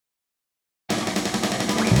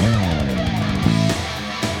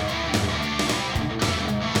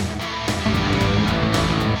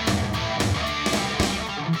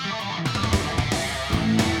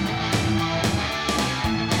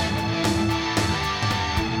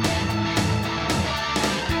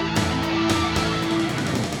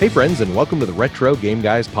Hey friends, and welcome to the Retro Game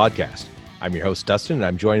Guys podcast. I'm your host, Dustin, and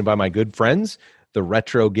I'm joined by my good friends, the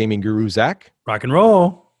retro gaming guru, Zach. Rock and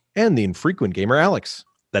roll. And the infrequent gamer, Alex.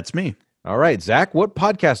 That's me. All right, Zach, what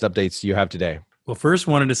podcast updates do you have today? Well, first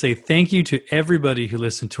wanted to say thank you to everybody who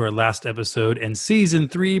listened to our last episode and season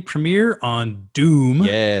 3 premiere on Doom.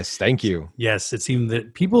 Yes, thank you. Yes, it seemed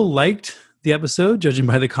that people liked the episode, judging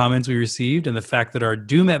by the comments we received, and the fact that our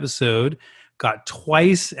Doom episode got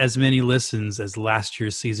twice as many listens as last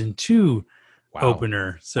year's season 2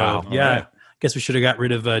 opener. So, I guess we should have got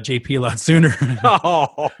rid of JP a lot sooner.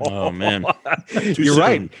 Oh man. You're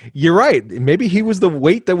right. You're right. Maybe he was the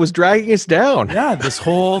weight that was dragging us down. Yeah, this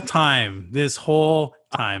whole time. Just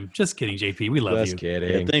kidding, JP. We love you. Just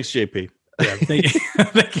kidding. Yeah, thanks, JP. Yeah, thank you,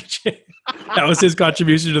 JP. That was his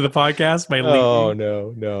contribution to the podcast.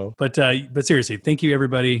 No. But seriously, thank you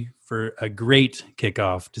everybody for a great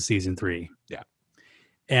kickoff to season 3. Yeah.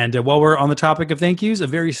 And while we're on the topic of thank yous, a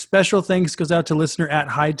very special thanks goes out to listener at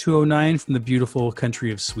High209 from the beautiful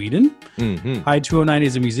country of Sweden. Mm-hmm. High209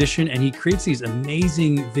 is a musician, and he creates these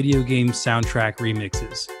amazing video game soundtrack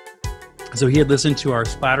remixes. So he had listened to our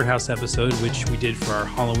Splatterhouse episode, which we did for our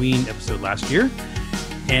Halloween episode last year.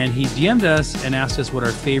 And he DM'd us and asked us what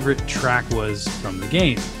our favorite track was from the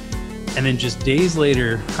game. And then just days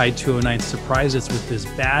later, High209 surprised us with this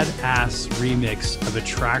badass remix of a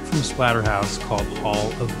track from Splatterhouse called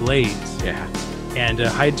Hall of Blades. Yeah. And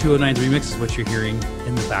High209's remix is what you're hearing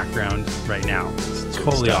in the background right now. It's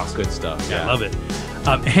totally awesome. Good stuff. Yeah. I love it.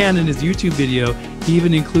 And in his YouTube video, he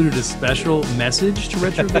even included a special message to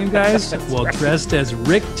Retro Game Guys while dressed as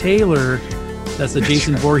Rick Taylor. That's the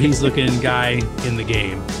Jason Voorhees looking guy in the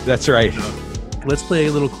game. That's right. Let's play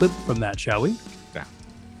a little clip from that, shall we? Yeah.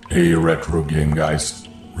 Hey Retro Game Guys,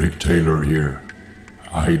 Rick Taylor here.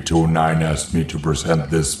 High209 asked me to present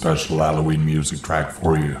this special Halloween music track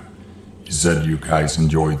for you. He said you guys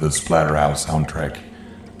enjoy the Splatterhouse soundtrack.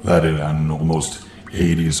 Let it add an almost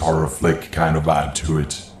 80s horror flick kind of vibe to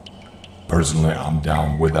it. Personally, I'm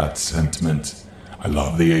down with that sentiment. I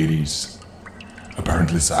love the 80s.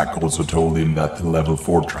 Apparently Zach also told him that the level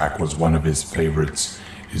 4 track was one of his favorites.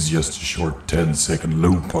 It's just a short 10-second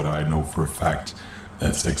loop, but I know for a fact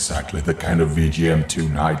that's exactly the kind of VGM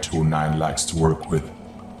tune High209 likes to work with.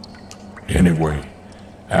 Anyway,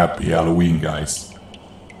 happy Halloween, guys.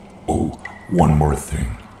 Oh, one more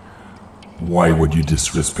thing. Why would you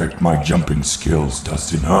disrespect my jumping skills,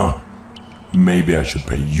 Dustin, huh? Maybe I should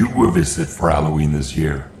pay you a visit for Halloween this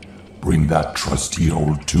year. Bring that trusty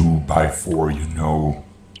old 2x4, you know.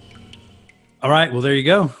 All right, well, there you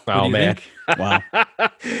go. Oh, man. Think? Wow.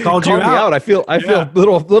 Called you out. I feel a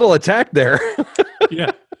little attacked there.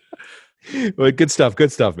 Yeah. But good stuff,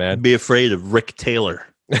 man. Be afraid of Rick Taylor.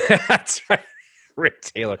 That's right. Rick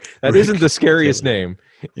Taylor. That isn't the scariest name.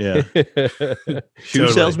 Yeah. Shoe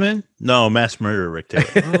salesman? No, mass murderer Rick Taylor.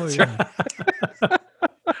 Oh, yeah.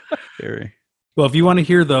 Scary. Well, if you want to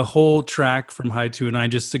hear the whole track from High209,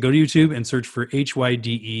 just to go to YouTube and search for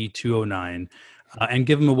HYDE209 and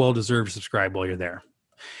give them a well-deserved subscribe while you're there.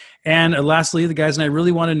 And lastly, the guys and I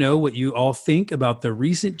really want to know what you all think about the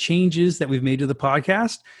recent changes that we've made to the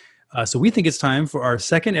podcast. So we think it's time for our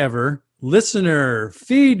second ever listener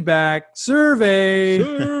feedback survey.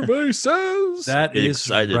 Survey says. That is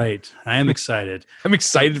excited. Right. I am excited. I'm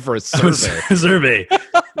excited for a survey. Survey.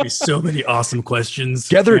 There's so many awesome questions.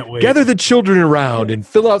 Gather Can't wait. the children around and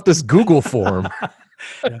fill out this Google form.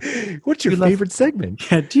 What's your favorite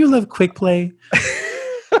segment? Yeah, do you love Quick Play?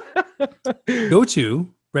 Go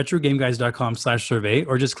to retrogameguys.com/survey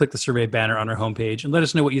or just click the survey banner on our homepage and let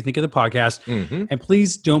us know what you think of the podcast. Mm-hmm. And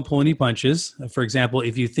please don't pull any punches. For example,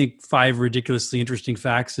 if you think 5 ridiculously interesting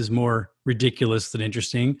facts is more ridiculous than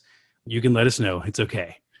interesting, you can let us know. It's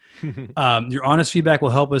okay. Your honest feedback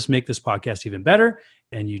will help us make this podcast even better,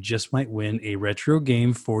 and you just might win a retro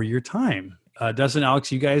game for your time. Dustin, Alex,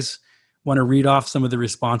 you guys want to read off some of the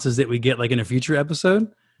responses that we get like in a future episode?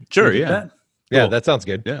 Sure, yeah. Yeah, Cool. that sounds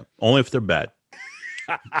good. Yeah. Only if they're bad.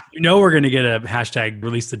 You know we're going to get a hashtag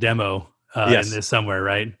release the demo Yes. in this somewhere,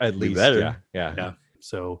 right? At least, better. Yeah.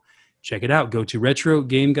 So check it out. Go to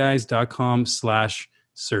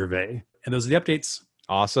retrogameguys.com/survey. And those are the updates.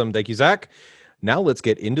 Awesome. Thank you, Zach. Now let's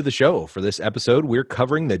get into the show. For this episode, we're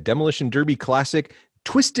covering the Demolition Derby classic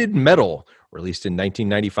Twisted Metal, released in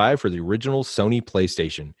 1995 for the original Sony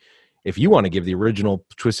PlayStation. If you want to give the original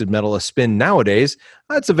Twisted Metal a spin nowadays,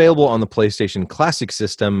 It's available on the PlayStation Classic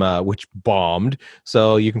system, which bombed,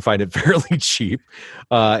 so you can find it fairly cheap.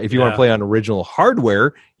 If you want to play on original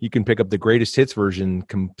hardware, you can pick up the greatest hits version,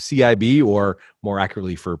 CIB, or more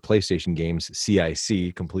accurately for PlayStation games,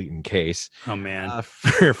 CIC, complete in case. Oh man,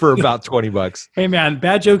 for about $20. Hey man,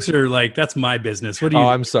 bad jokes are like, that's my business. What do you? Oh,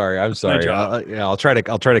 I'm sorry. I'll try to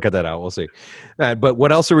cut that out. We'll see. But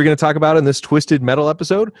what else are we going to talk about in this Twisted Metal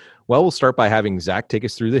episode? Well, we'll start by having Zach take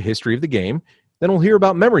us through the history of the game. Then we'll hear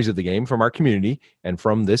about memories of the game from our community and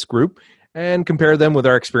from this group, and compare them with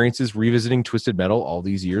our experiences revisiting Twisted Metal all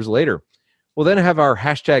these years later. We'll then have our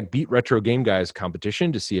hashtag Beat Retro Game Guys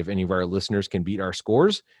competition to see if any of our listeners can beat our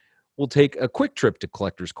scores. We'll take a quick trip to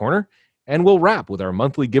Collector's Corner, and we'll wrap with our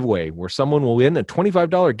monthly giveaway where someone will win a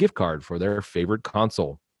 $25 gift card for their favorite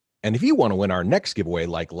console. And if you want to win our next giveaway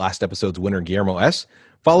like last episode's winner Guillermo S.,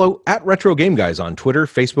 follow @RetroGameGuys on Twitter,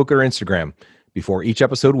 Facebook, or Instagram. Before each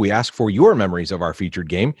episode, we ask for your memories of our featured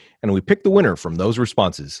game, and we pick the winner from those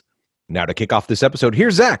responses. Now to kick off this episode,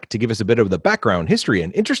 here's Zach to give us a bit of the background, history,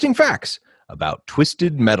 and interesting facts about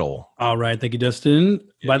Twisted Metal. All right. Thank you, Dustin.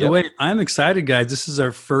 By the way, I'm excited, guys. This is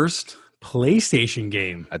our first PlayStation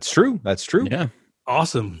game. That's true. Yeah.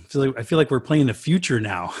 Awesome. I feel like we're playing the future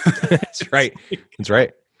now. That's right.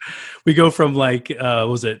 We go from like,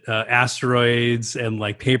 Asteroids and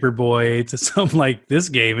like Paperboy to something like this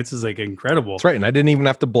game. It's just like incredible. That's right. And I didn't even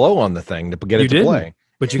have to blow on the thing to get it to play.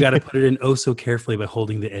 But you got to put it in so carefully by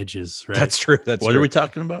holding the edges, right? That's true. What are we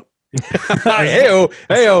talking about? Heyo.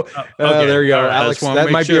 Okay. There you go, Alex. That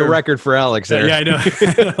might be a record for Alex there. Yeah, I know.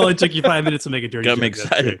 It only took you 5 minutes to make a dirty joke. Got me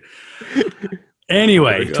excited.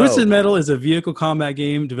 Anyway, Twisted Metal is a vehicle combat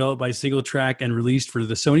game developed by Single Track and released for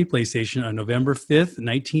the Sony PlayStation on November 5th,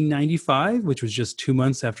 1995, which was just 2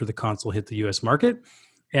 months after the console hit the U.S. market.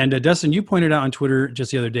 And Dustin, you pointed out on Twitter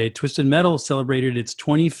just the other day, Twisted Metal celebrated its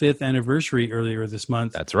 25th anniversary earlier this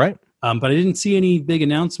month. That's right. But I didn't see any big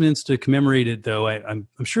announcements to commemorate it, though. I'm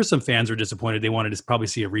sure some fans were disappointed. They wanted to probably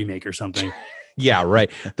see a remake or something. Yeah, right.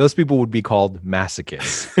 Those people would be called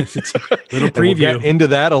masochists. Little preview. We'll get into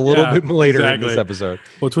that a little bit later in this episode.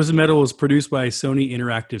 Well, Twisted Metal was produced by Sony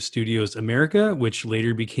Interactive Studios America, which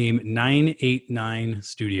later became 989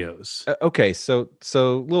 Studios. Okay, so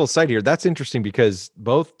little side here. That's interesting because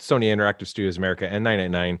both Sony Interactive Studios America and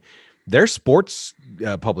 989, they're sports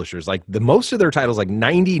publishers. Like most of their titles, like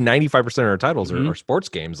 95% of their titles are sports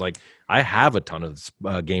games. Like I have a ton of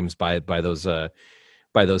games by those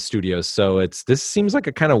studios. So this seems like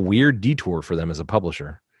a kind of weird detour for them as a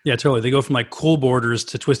publisher. Yeah, totally. They go from like Cool Borders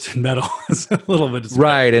to Twisted Metal. It's a little bit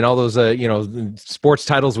right, and all those sports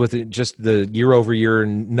titles with just the year-over-year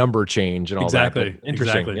number change and all that. But interesting.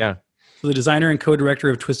 Exactly. Yeah. So the designer and co-director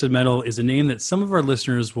of Twisted Metal is a name that some of our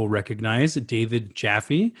listeners will recognize, David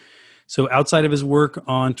Jaffe. So outside of his work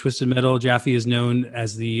on Twisted Metal, Jaffe is known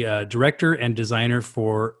as the director and designer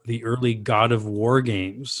for the early God of War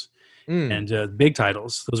games. And big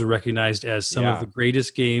titles. Those are recognized as some of the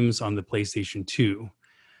greatest games on the PlayStation 2.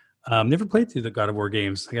 Never played through the God of War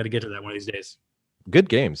games. I got to get to that one of these days. Good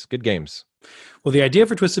games. Well, the idea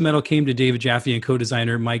for Twisted Metal came to David Jaffe and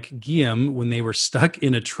co-designer Mike Guillaume when they were stuck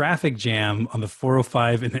in a traffic jam on the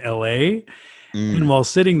 405 in LA. And while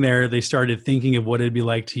sitting there, they started thinking of what it'd be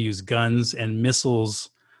like to use guns and missiles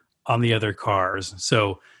on the other cars.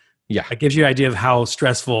 So yeah, it gives you an idea of how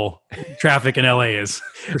stressful traffic in LA is.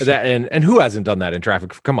 That and who hasn't done that in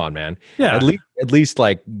traffic? Come on, man. Yeah, at least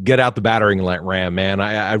like get out the battering ram, man.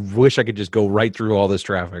 I wish I could just go right through all this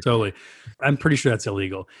traffic. Totally. I'm pretty sure that's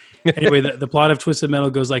illegal. Anyway, the plot of Twisted Metal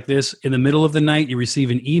goes like this. In the middle of the night, you receive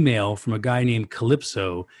an email from a guy named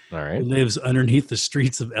Calypso, who lives underneath the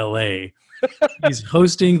streets of LA. He's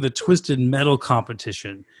hosting the Twisted Metal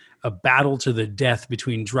competition, a battle to the death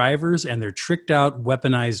between drivers and their tricked out,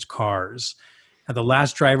 weaponized cars. And the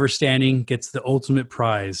last driver standing gets the ultimate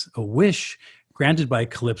prize, a wish granted by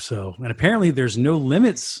Calypso. And apparently there's no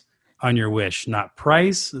limits on your wish, not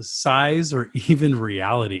price, size, or even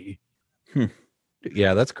reality.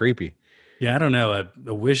 Yeah, that's creepy. Yeah, I don't know.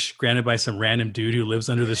 A wish granted by some random dude who lives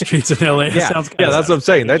under the streets of LA. That's what I'm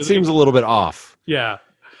saying. That seems a little bit off. Yeah.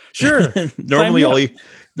 Sure.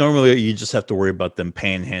 Normally you just have to worry about them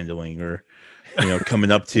panhandling or,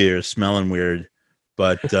 coming up to you or smelling weird.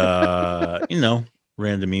 But, random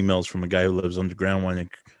emails from a guy who lives underground wanting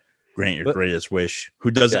to grant your greatest wish,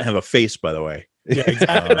 who doesn't have a face, by the way. Yeah,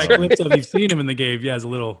 exactly. You've seen him in the game. Yeah, it's a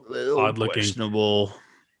little odd looking. Questionable.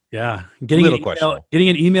 Yeah. Getting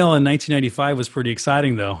an email in 1995 was pretty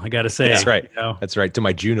exciting, though, I got to say. That's right. That's right. To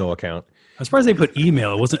my Juno account. As far as they put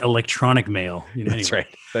email, it wasn't electronic mail. That's Anyway. right.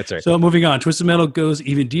 That's right. So moving on, Twisted Metal goes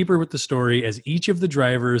even deeper with the story as each of the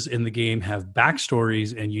drivers in the game have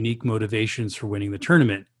backstories and unique motivations for winning the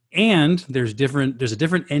tournament. And there's a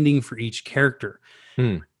different ending for each character.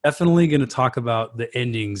 Definitely going to talk about the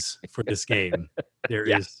endings for this game. There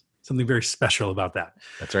is something very special about that.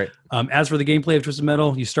 That's right. As for the gameplay of Twisted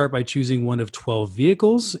Metal, you start by choosing one of 12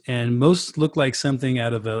 vehicles, and most look like something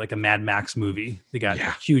out of a Mad Max movie. They got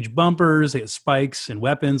huge bumpers, they got spikes and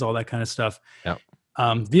weapons, all that kind of stuff. Yep.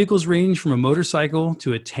 Vehicles range from a motorcycle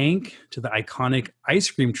to a tank to the iconic ice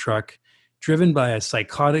cream truck driven by a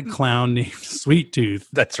psychotic clown named Sweet Tooth.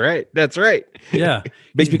 That's right. That's right. Yeah.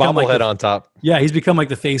 Big bobblehead on top. Yeah, he's become like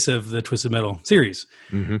the face of the Twisted Metal series.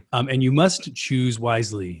 Mm-hmm. And you must choose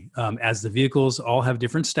wisely, as the vehicles all have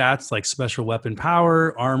different stats like special weapon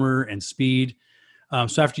power, armor, and speed.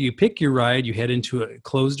 So after you pick your ride, you head into a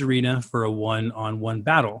closed arena for a one-on-one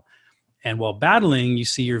battle. And while battling, you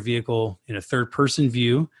see your vehicle in a third-person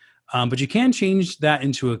view, but you can change that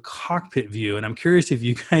into a cockpit view. And I'm curious if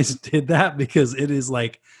you guys did that, because it is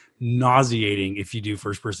like nauseating if you do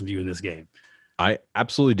first-person view in this game. I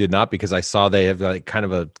absolutely did not, because I saw they have like kind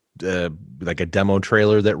of a like a demo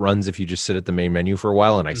trailer that runs if you just sit at the main menu for a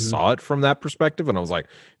while, and I saw it from that perspective, and I was like,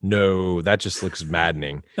 no, that just looks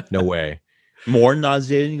maddening. No way. More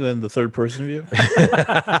nauseating than the third person view.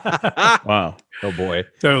 Wow. Oh boy.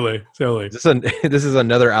 Totally. This is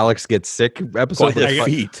another Alex Gets Sick episode. Quite a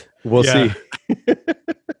feat. We'll see.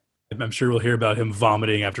 I'm sure we'll hear about him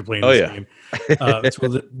vomiting after playing this game. So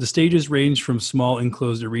the stages range from small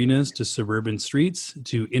enclosed arenas to suburban streets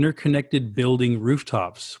to interconnected building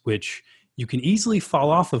rooftops, which you can easily fall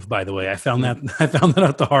off of, by the way. I found that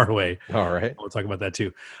out the hard way. All right. We'll talk about that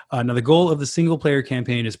too. Now, the goal of the single player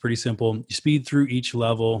campaign is pretty simple. You speed through each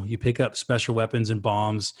level, you pick up special weapons and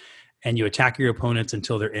bombs, and you attack your opponents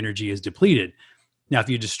until their energy is depleted. Now, if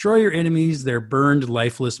you destroy your enemies, their burned,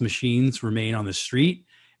 lifeless machines remain on the street.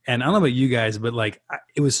 And I don't know about you guys, but like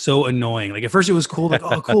it was so annoying. Like at first it was cool, like,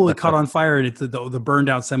 oh, cool, it caught on fire and the burned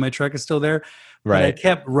out semi truck is still there. But I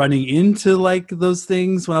kept running into like those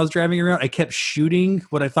things when I was driving around. I kept shooting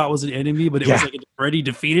what I thought was an enemy, but it was like an already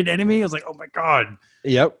defeated enemy. I was like, oh my God.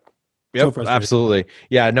 Yep, so absolutely.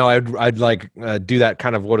 Yeah, no, I'd like do that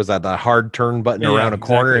kind of, what is that, the hard turn button around a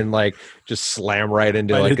corner and like just slam right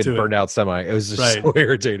into a burned out semi. It was just so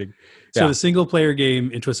irritating. So the single player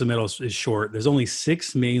game in Twisted Metal is short. There's only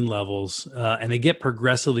 6 main levels, and they get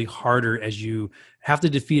progressively harder as you have to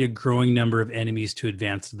defeat a growing number of enemies to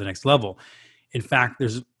advance to the next level. In fact,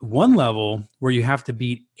 there's one level where you have to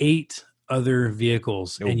beat 8 other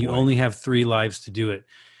vehicles, and you only have 3 lives to do it.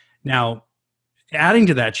 Now, adding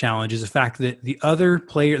to that challenge is the fact that the other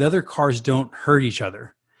cars don't hurt each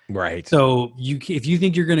other. Right. So if you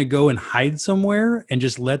think you're going to go and hide somewhere and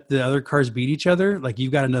just let the other cars beat each other, like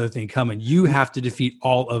you've got another thing coming. You have to defeat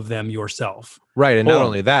all of them yourself. Right. And not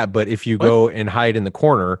only that, but if you go and hide in the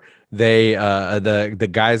corner, they the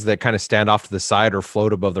guys that kind of stand off to the side or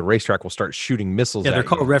float above the racetrack will start shooting missiles. Yeah, they're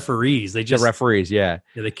called referees. They just referees. Yeah.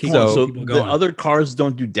 They keep so people the going. other cars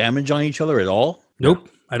don't do damage on each other at all? Nope.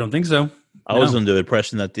 I don't think so. I was under the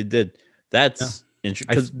impression that they did. That's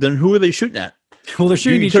interesting. Because then who are they shooting at? Well, they're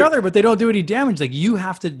shooting each other, but they don't do any damage. Like you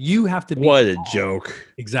have to. What a joke!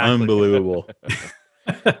 Exactly, unbelievable.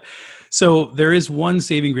 So there is one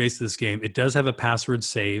saving grace to this game. It does have a password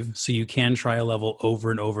save, so you can try a level over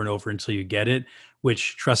and over and over until you get it.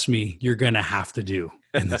 Which, trust me, you're gonna have to do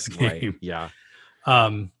in this game. Right. Yeah.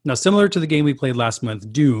 Now, similar to the game we played last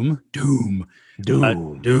month, Doom.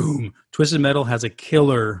 Twisted Metal has a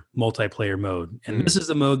killer multiplayer mode, and this is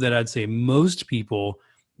the mode that I'd say most people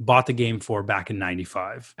bought the game for back in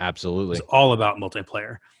 95. Absolutely. It's all about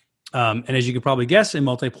multiplayer. And as you could probably guess, in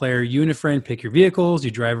multiplayer, you and a friend pick your vehicles, you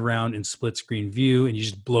drive around in split screen view, and you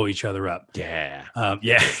just blow each other up. Yeah.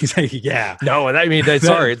 Yeah. No, I mean, it's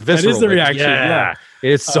visceral. That is the reaction. Yeah.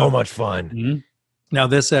 It's so much fun. Mm-hmm. Now,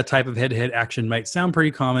 this type of head-to-head action might sound pretty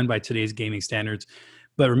common by today's gaming standards.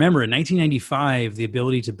 But remember, in 1995, the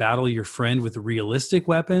ability to battle your friend with realistic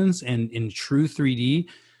weapons and in true 3D,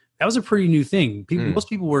 that was a pretty new thing. Most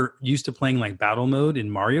people were used to playing like battle mode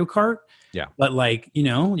in Mario Kart. Yeah. But like,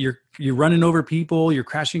 you're running over people, you're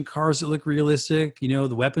crashing cars that look realistic, the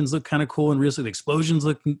weapons look kind of cool and realistic, the explosions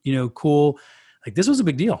look, cool. Like this was a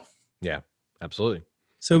big deal. Yeah, absolutely.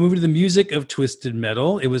 So moving to the music of Twisted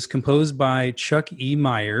Metal, it was composed by Chuck E.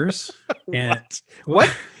 Myers. And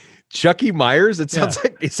what? Chuck E. Myers? It sounds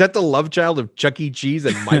like, is that the love child of Chuck E. Cheese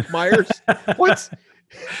and Mike Myers? What?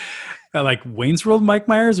 Like Wayne's World Mike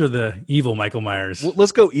Myers or the evil Michael Myers? Well,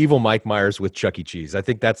 let's go evil Mike Myers with Chuck E. Cheese. I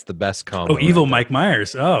think that's the best combo. Oh, evil Mike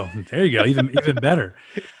Myers. Oh, there you go. Even better.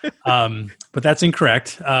 But that's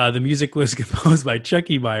incorrect. The music was composed by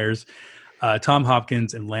Chuck E. Myers, Tom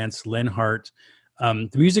Hopkins, and Lance Lenhart. The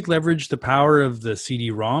music leveraged the power of the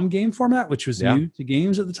CD-ROM game format, which was new to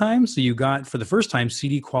games at the time. So you got, for the first time,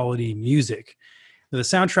 CD quality music. The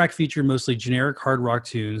soundtrack featured mostly generic hard rock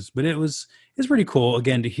tunes, but it's pretty cool,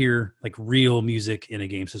 again, to hear like real music in a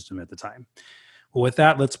game system at the time. Well, with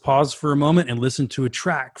that, let's pause for a moment and listen to a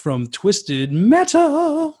track from Twisted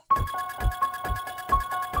Metal.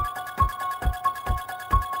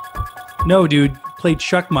 No, dude, play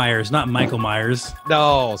Chuck Myers, not Michael Myers.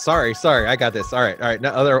 No, sorry. I got this. All right.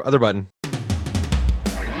 Now, other button.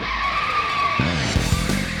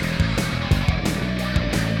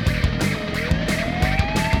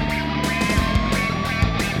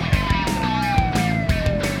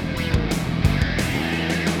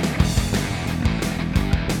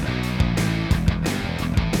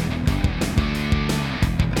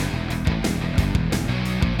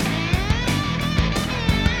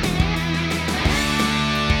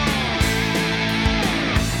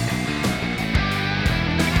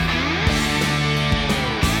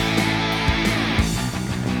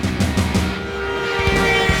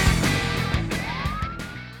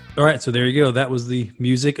 All right, so there you go. That was the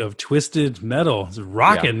music of Twisted Metal. It's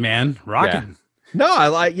rocking, man, rocking. No,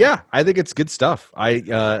 I think it's good stuff. What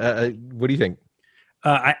do you think?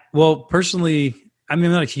 Well, personally, I'm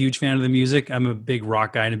not a huge fan of the music. I'm a big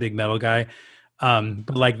rock guy and a big metal guy.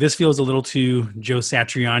 But like this feels a little too Joe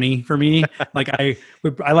Satriani for me. Like I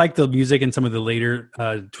like the music in some of the later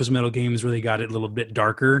Twisted Metal games where they got it a little bit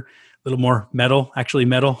darker, a little more metal, actually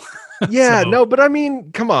metal. Yeah, no, but I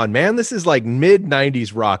mean, come on, man. This is like mid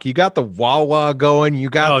 '90s rock. You got the wah wah going. You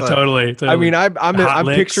got totally. I mean, I'm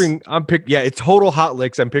picturing. It's total hot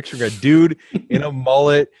licks. I'm picturing a dude in a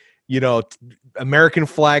mullet, American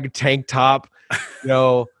flag tank top,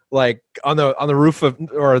 like on the roof of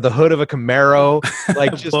or the hood of a Camaro,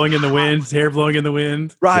 like just blowing in the wind, his hair blowing in the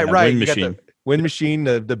wind. Right. Wind You machine. got the wind machine,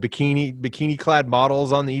 the bikini clad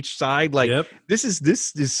models on each side. Like this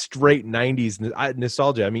is straight 90s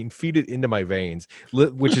nostalgia. I mean, feed it into my veins,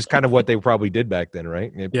 which is kind of what they probably did back then,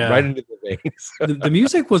 right? Yeah. Right into the veins. The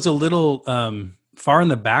music was a little far in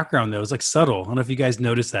the background though. It was like subtle. I don't know if you guys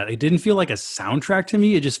noticed that. It didn't feel like a soundtrack to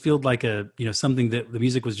me. It just felt like something that the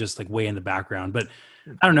music was just like way in the background. But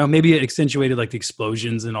I don't know, maybe it accentuated like the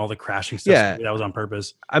explosions and all the crashing stuff. Yeah. Maybe that was on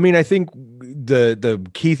purpose. I mean, I think the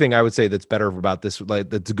key thing I would say that's better about this, like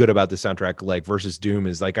that's good about the soundtrack, like versus Doom,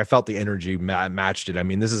 is like I felt the energy matched it. I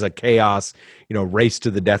mean, this is a chaos, race to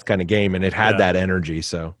the death kind of game, and it had that energy.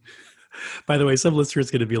 So, by the way, some listeners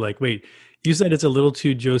going to be like, "Wait, you said it's a little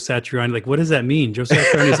too Joe Satriani. Like, what does that mean? Joe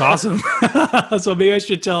Satriani is awesome." So maybe I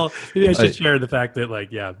should share the fact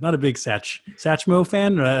that, not a big Satchmo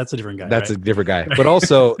fan. That's a different guy. That's right? a different guy. But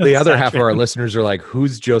also the other half of our listeners are like,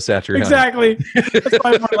 who's Joe Satriani? Exactly. That's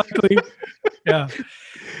probably more likely. Yeah.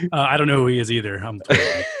 I don't know who he is either.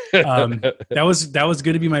 That was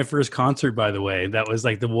going to be my first concert, by the way. That was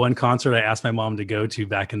like the one concert I asked my mom to go to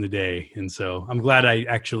back in the day. And so I'm glad I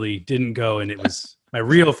actually didn't go, and it was my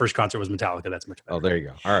real first concert was Metallica. That's much better. Oh, there you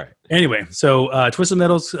go. All right. Anyway, so Twisted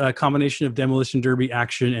Metal's combination of Demolition Derby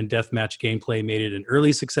action and deathmatch gameplay made it an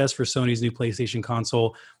early success for Sony's new PlayStation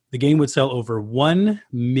console. The game would sell over 1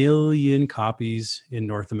 million copies in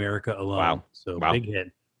North America alone. Wow. So big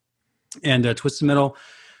hit. And Twisted Metal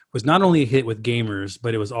was not only a hit with gamers,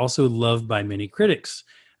 but it was also loved by many critics.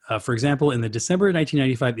 For example, in the December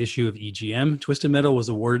 1995 issue of EGM, Twisted Metal was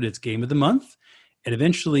awarded its Game of the Month. And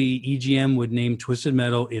eventually, EGM would name Twisted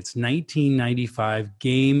Metal its 1995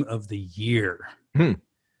 Game of the Year.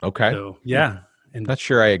 Okay. So, yeah. And not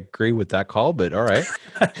sure I agree with that call, but all right.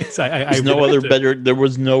 There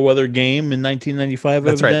was no other game in 1995.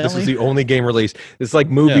 That's right. This was the only game released. It's like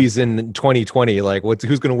movies in 2020. Like,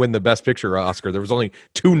 who's going to win the Best Picture Oscar? There was only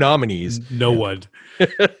 2 nominees. No one.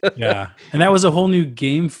 Yeah, and that was a whole new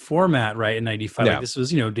game format, right? In '95, like this was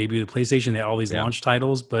debut of the PlayStation. They had all these launch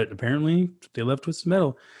titles, but apparently they left Twisted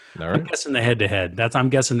Metal. All right. I'm guessing the head-to-head. I'm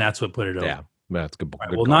guessing that's what put it over. Yeah. That's good. Right,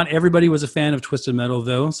 well, not everybody was a fan of Twisted Metal,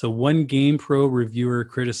 though. So one GamePro reviewer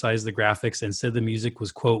criticized the graphics and said the music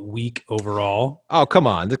was, quote, weak overall. Oh, come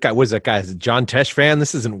on. This guy, was that guy? Is a John Tesh fan?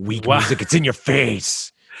 This isn't weak music. It's in your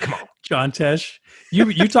face. Come on. John Tesh.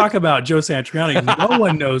 You talk about Joe Satriani. No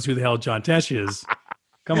one knows who the hell John Tesh is.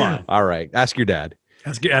 Come on. All right. Ask your dad.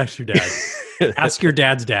 Ask your dad. Ask your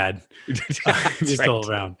dad's dad. That's He's right. still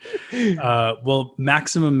around. Well,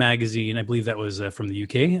 Maximum Magazine, I believe that was from the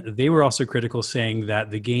UK. They were also critical, saying that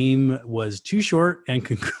the game was too short and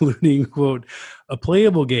concluding, quote, a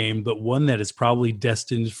playable game, but one that is probably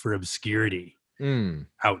destined for obscurity. Mm.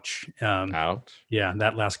 Ouch. Out. Yeah,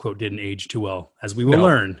 that last quote didn't age too well, as we will No.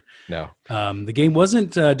 learn. No. The game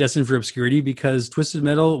wasn't destined for obscurity because Twisted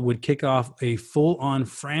Metal would kick off a full-on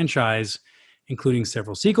franchise, including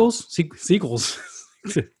several sequels, sequels,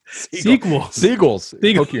 Seagulls.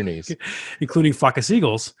 Poke your knees. including Flocka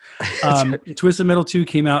Seagulls. Twisted Metal 2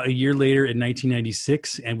 came out a year later in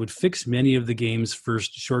 1996 and would fix many of the game's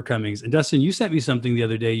first shortcomings. And Dustin, you sent me something the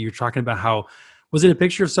other day. You were talking about how, was it a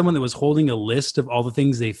picture of someone that was holding a list of all the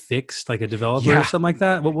things they fixed, like a developer or something like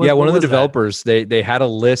that? What One of the was that? developers, they had a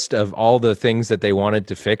list of all the things that they wanted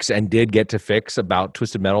to fix and did get to fix about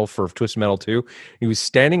Twisted Metal for Twisted Metal 2. He was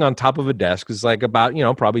standing on top of a desk. It's like about,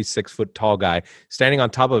 probably 6 foot tall guy standing on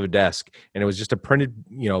top of a desk. And it was just a printed,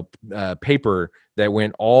 paper that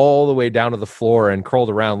went all the way down to the floor and curled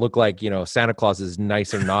around, looked like, Santa Claus's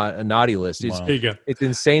nice or not naughty list. It's, Wow. There you go. it's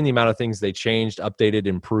insane the amount of things they changed, updated,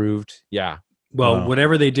 improved. Yeah. Well, Wow.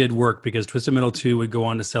 whatever they did worked, because Twisted Metal 2 would go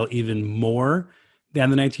on to sell even more than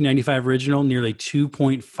the 1995 original, nearly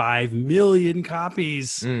 2.5 million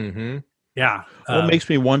copies. Mm-hmm. Yeah. What makes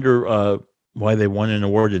me wonder why they won an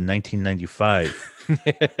award in 1995.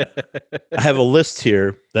 I have a list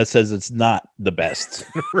here that says it's not the best.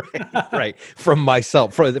 right. From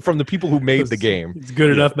myself, from the people who made the game. It's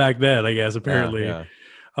good enough back then, I guess, apparently. Yeah.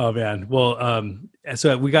 Oh, man. Well,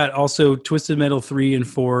 so we got also Twisted Metal 3 and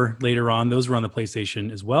 4 later on. Those were on the PlayStation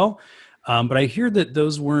as well. But I hear that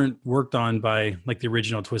those weren't worked on by like the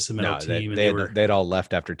original Twisted Metal No, team. they'd all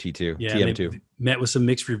left after T2, yeah, TM2. they met with some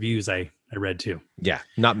mixed reviews, I read too. Yeah,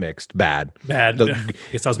 not mixed, bad. Bad. The-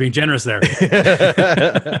 Guess I was being generous there.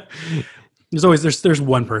 There's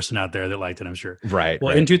one person out there that liked it, I'm sure. Right. Well,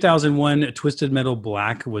 right. in 2001, Twisted Metal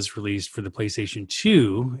Black was released for the PlayStation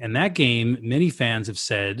 2, and that game, many fans have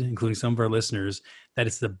said, including some of our listeners, that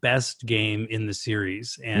it's the best game in the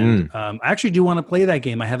series. And I actually do want to play that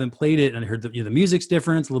game. I haven't played it, and I heard the music's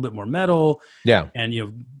different, it's a little bit more metal, Yeah. and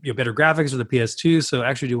better graphics with the PS2. So I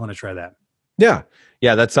actually do want to try that. Yeah.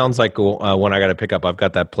 Yeah, that sounds like one I got to pick up. I've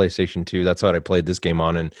got that PlayStation 2. That's what I played this game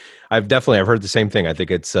on, and I've heard the same thing. I think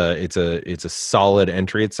it's a solid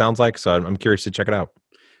entry. It sounds like, so I'm curious to check it out.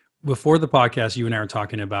 Before the podcast, you and I were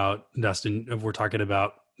talking about, Dustin, we're talking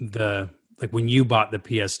about when you bought the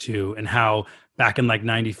PS2 and how back in like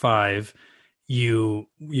 95, you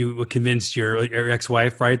convinced your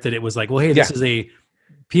ex-wife, right, that it was like, well, hey, this is a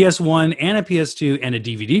PS1 and a PS2 and a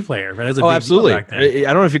DVD player. Right? That was a big deal Absolutely. back then.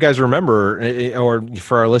 I don't know if you guys remember, or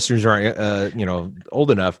for our listeners who aren't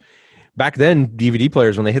old enough. Back then, DVD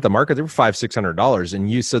players, when they hit the market, they were $500-$600,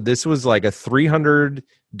 and so this was like a $300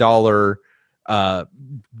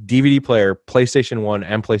 DVD player, PlayStation 1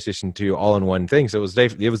 and PlayStation 2 all in one thing. So it was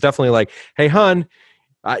definitely like, hey, hon,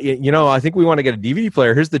 I think we want to get a DVD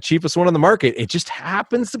player. Here's the cheapest one on the market. It just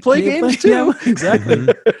happens to play games too. Yeah, exactly.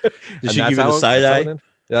 Did she give you the side eye?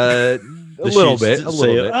 A Does little she bit.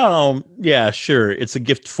 say, oh, yeah, sure. It's a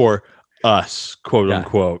gift for us, quote Yeah.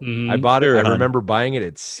 unquote. Mhm. I bought it. Sure, I hon. remember buying it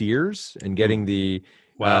at Sears and getting the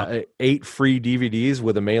Wow. 8 free DVDs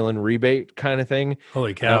with a mail-in rebate kind of thing.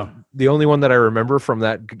 Holy cow. The only one that I remember from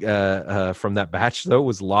that batch though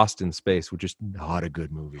was Lost in Space, which is not a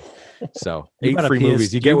good movie. So You 8 bought a free PS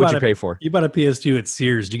movies, you get what bought you a- pay for. You bought a PS2 at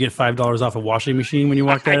Sears. Did you get $5 off a washing machine when you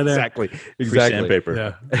walked out of there? Exactly. Free sandpaper.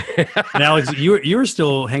 Yeah. And Alex, you were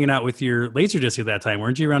still hanging out with your Laserdisc at that time,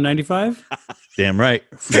 weren't you? Around 95? Damn right.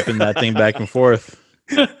 Flipping that thing back and forth.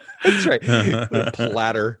 That's right.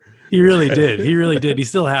 Platter. He really did. He really did. He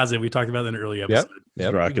still has it. We talked about that in an early episode.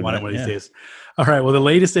 Yep. You Rocking want it that, one of these yeah. days. All right. Well, the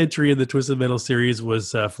latest entry in the Twisted Metal series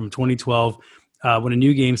was from 2012 when a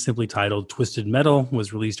new game simply titled Twisted Metal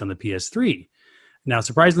was released on the PS3. Now,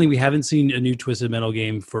 surprisingly, we haven't seen a new Twisted Metal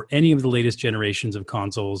game for any of the latest generations of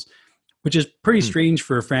consoles, which is pretty strange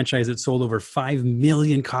for a franchise that sold over 5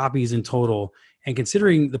 million copies in total. And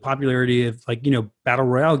considering the popularity of battle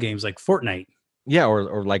royale games like Fortnite. Yeah,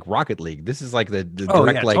 or like Rocket League. This is like the Oh,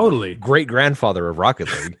 direct yeah, totally. great grandfather of Rocket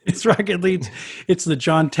League. It's Rocket League. It's the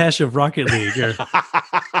John Tesh of Rocket League.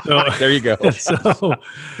 So, There you go.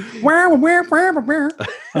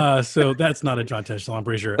 so that's not a John Tesh song, I'm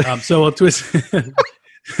pretty sure.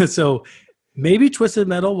 So maybe Twisted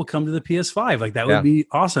Metal will come to the PS5. Like that would Yeah. be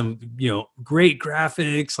awesome. Great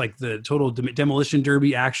graphics, like the total demolition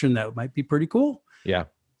derby action. That might be pretty cool. Yeah,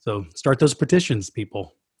 So start those petitions,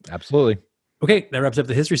 people. absolutely. Okay, that wraps up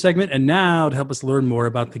the history segment. And now to help us learn more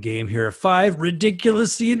about the game, here are 5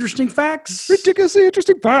 ridiculously interesting facts. Ridiculously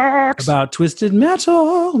interesting facts About Twisted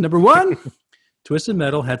Metal. Number 1, Twisted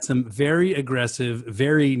Metal had some very aggressive,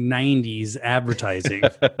 very 90s advertising.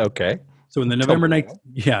 Okay. So in the November the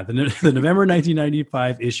November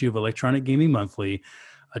 1995 issue of Electronic Gaming Monthly,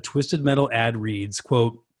 a Twisted Metal ad reads,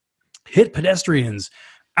 quote, "Hit pedestrians,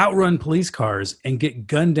 outrun police cars, and get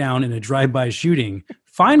gunned down in a drive-by shooting.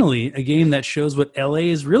 Finally, a game that shows what LA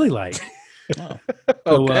is really like." Oh.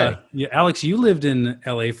 So, Okay. Alex, you lived in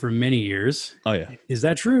LA for many years. Oh yeah. Is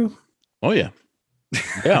that true? Oh yeah.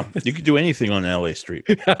 Yeah. You could do anything on LA Street.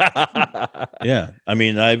 Yeah. I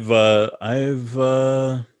mean, I've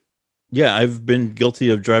been guilty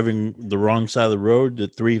of driving the wrong side of the road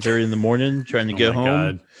at 3:30 in the morning trying to get my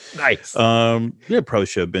home. God. Nice. Yeah, probably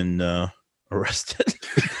should have been arrested.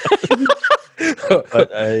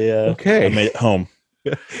 But Okay. I made it home.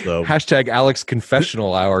 So Hashtag Alex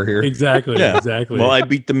confessional hour here. Exactly. Yeah. Exactly. well, I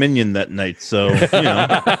beat the minion that night, so you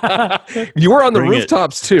know. You were on the Bring it.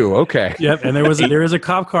 rooftops too. Okay. Yep, and there is a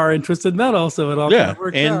cop car in Twisted Metal, so it all kind Yeah, of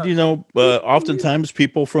works and out. you know, oftentimes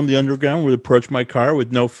people from the underground would approach my car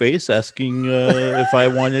with no face, asking if I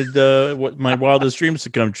wanted what my wildest dreams to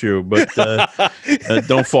come true. But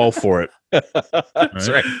don't fall for it. That's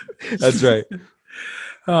right. That's right.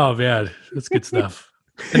 Oh man, that's good stuff.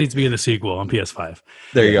 That needs to be in the sequel on PS5.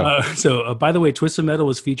 There you go. By the way, Twisted Metal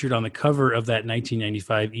was featured on the cover of that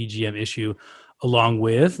 1995 EGM issue, along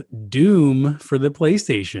with Doom for the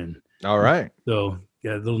PlayStation. All right. So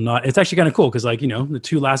yeah, it's actually kind of cool because, like, you know, the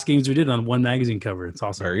 2 last games we did on one magazine cover. It's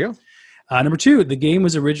awesome. There you go. Number 2, the game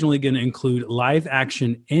was originally going to include live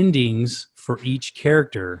action endings for each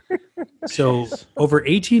character. So over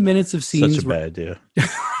 18 minutes of scenes. Such a bad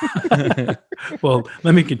idea. Well,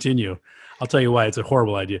 let me continue. I'll tell you why it's a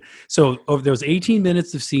horrible idea. So there was 18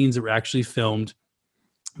 minutes of scenes that were actually filmed,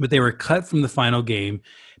 but they were cut from the final game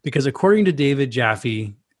because, according to David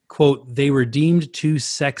Jaffe, quote, "they were deemed too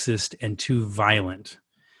sexist and too violent."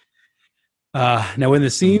 Now, when the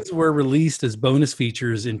scenes were released as bonus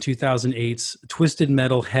features in 2008's Twisted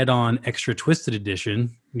Metal Head-On Extra Twisted Edition,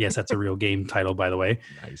 yes, that's a real game title, by the way.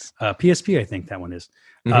 Nice. PSP, I think that one is.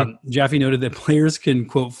 Mhm. Jaffe noted that players can,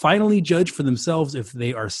 quote, "finally judge for themselves if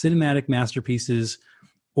they are cinematic masterpieces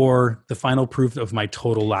or the final proof of my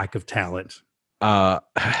total lack of talent." Let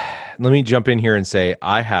me jump in here and say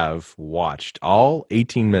I have watched all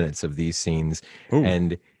 18 minutes of these scenes Ooh.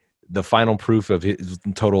 and the final proof of his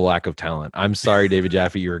total lack of talent. I'm sorry, David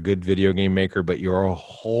Jaffe, you're a good video game maker, but you're a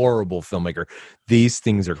horrible filmmaker. These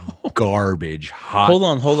things are garbage. Hold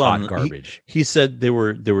on. hot garbage. He said they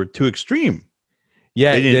were too extreme.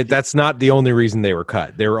 Yeah, They didn't- that's not the only reason they were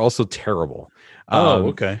cut. They were also terrible.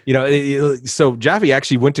 Okay. You know, so Jaffe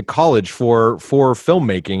actually went to college for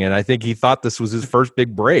filmmaking, and I think he thought this was his first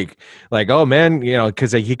big break. Like, oh man, you know,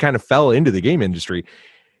 because he kind of fell into the game industry.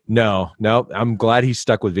 No, I'm glad he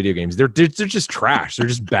stuck with video games. They're just trash. They're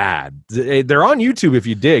just bad. They're on YouTube if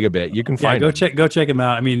you dig a bit. You can Yeah, find them. go check him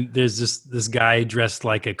out. I mean, there's this guy dressed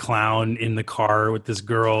like a clown in the car with this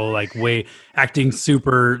girl, like acting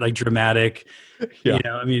super like dramatic. Yeah. You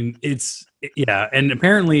know, I mean, and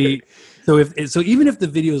apparently, so even if the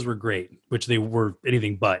videos were great, which they were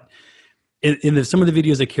anything but, in some of the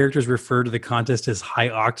videos, the characters refer to the contest as High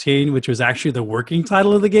Octane, which was actually the working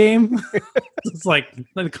title of the game. It's like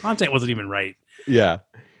the content wasn't even right. Yeah.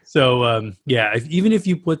 So even if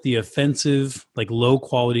you put the offensive, like low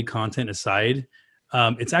quality content aside,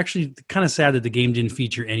 it's actually kind of sad that the game didn't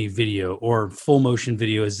feature any video or full motion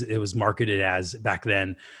video as it was marketed as back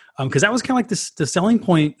then. Because that was kind of like the selling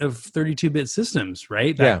point of 32-bit systems,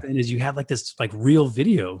 right? Back then, is you had like this like real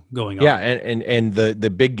video going on. Yeah, and the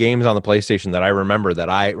big games on the PlayStation that I remember that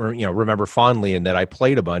I remember fondly and that I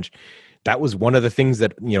played a bunch. That was one of the things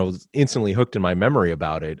that, you know, instantly hooked in my memory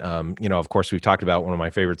about it. You know, of course, we've talked about one of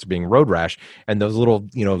my favorites being Road Rash, and those little,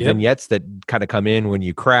 you know, vignettes that kind of come in when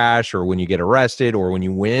you crash or when you get arrested or when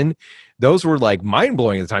you win. Those were like mind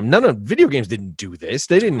blowing at the time. None of video games didn't do this.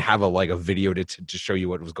 They didn't have a video to show you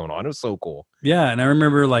what was going on. It was so cool. Yeah, and I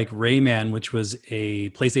remember like Rayman, which was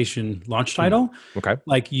a PlayStation launch title. Okay,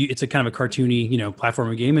 like it's a kind of a cartoony, you know,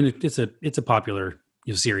 platformer game, and it's a popular,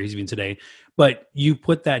 you know, series even today. But you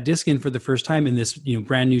put that disc in for the first time in this, you know,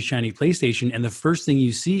 brand new shiny PlayStation, and the first thing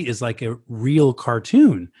you see is like a real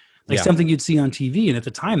cartoon, like something you'd see on TV. And at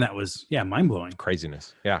the time, that was mind blowing.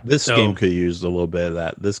 Craziness. Yeah, This game could use a little bit of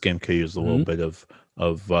that. This game could use a little Mm-hmm. bit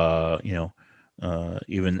of you know,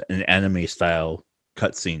 even an anime style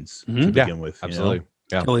cutscenes Mm-hmm. to begin with. absolutely. You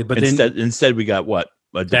Yeah. Totally, but instead we got what,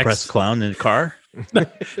 a depressed clown in a car. then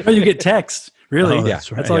you get text. Really, Oh,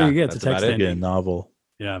 that's right. all Yeah, you get. that's It's a text about it. Get a ending. novel.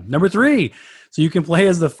 Yeah. Number 3. So you can play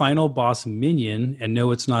as the final boss minion, and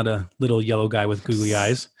no, it's not a little yellow guy with googly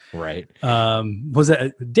eyes. Right. Was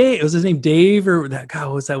that Dave? Was his name Dave or that guy?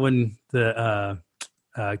 What was that one? The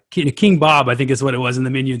King Bob, I think is what it was in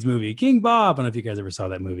the Minions movie. King Bob. I don't know if you guys ever saw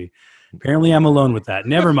that movie. Apparently, I'm alone with that.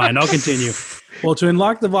 Never mind. I'll continue. Well, to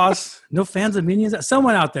unlock the boss, no fans of Minions.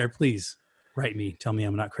 Someone out there, please write me. Tell me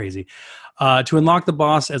I'm not crazy. To unlock the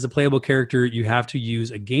boss as a playable character, you have to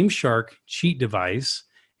use a Game Shark cheat device,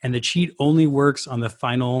 and the cheat only works on the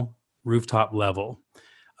final rooftop level.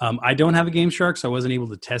 I don't have a Game Shark, so I wasn't able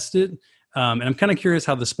to test it. And I'm kind of curious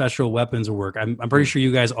how the special weapons will work. I'm pretty sure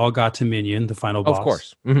you guys all got to Minion, the final boss. Of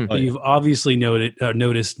course. Mhm. But you've obviously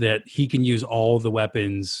noticed that he can use all the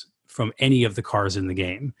weapons from any of the cars in the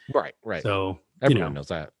game. Right. Right. So, Everyone knows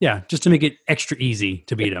that. Yeah, just to make it extra easy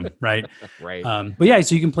to beat him, right? Right. But yeah,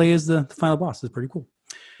 so you can play as the final boss. It's pretty cool.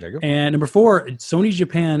 There you go. And number 4, Sony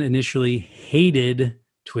Japan initially hated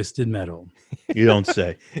Twisted Metal. You don't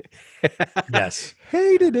say. Yes.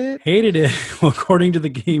 Hated it. Hated it. Well, according to the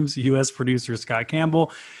game's U.S. producer, Scott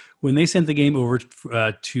Campbell, when they sent the game over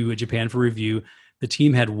to Japan for review, the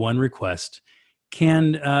team had one request.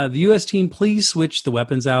 Can the U.S. team please switch the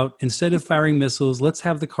weapons out? Instead of firing missiles, let's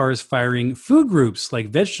have the cars firing food groups like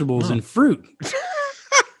vegetables and fruit.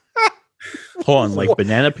 Hold on, like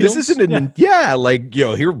banana peels? This isn't like,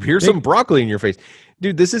 here's some broccoli in your face.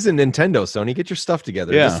 Dude, this isn't Nintendo, Sony. Get your stuff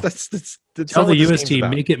together. Yeah. That's Tell not the what this U.S. game's team,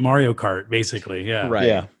 about. make it Mario Kart, basically. Yeah. Right.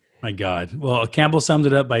 Yeah. My God. Well, Campbell summed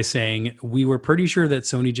it up by saying, we were pretty sure that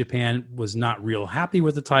Sony Japan was not real happy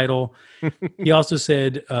with the title. He also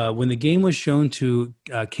said, when the game was shown to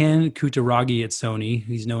Ken Kutaragi at Sony,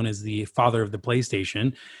 he's known as the father of the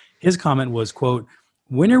PlayStation, his comment was, quote,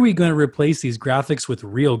 when are we going to replace these graphics with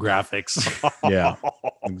real graphics? Yeah,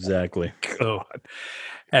 exactly. Oh.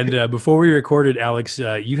 And before we recorded, Alex,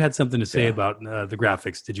 you had something to say about the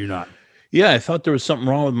graphics, did you not? Yeah, I thought there was something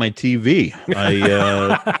wrong with my TV.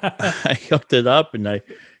 I hooked it up, and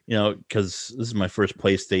because this is my first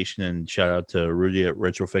PlayStation, and shout out to Rudy at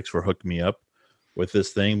Retrofix for hooking me up with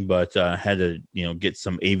this thing. But I had to, get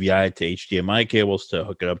some AVI to HDMI cables to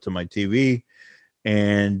hook it up to my TV,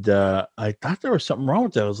 and I thought there was something wrong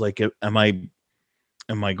with that. I was like, am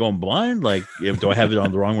I going blind? Like, do I have it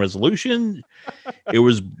on the wrong resolution? It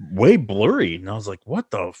was way blurry, and I was like,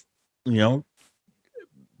 what the,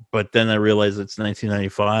 But then I realized it's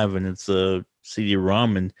 1995 and it's a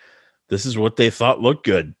CD-ROM, and this is what they thought looked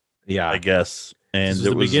good. Yeah, I guess, and This it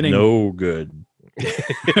was the was beginning. no good.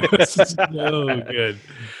 This is no good.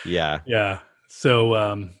 yeah. Yeah. So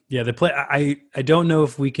I don't know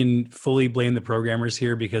if we can fully blame the programmers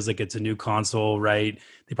here because it's a new console, right?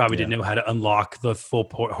 They probably didn't know how to unlock the full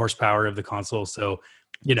horsepower of the console. So,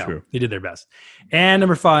 True. they did their best. And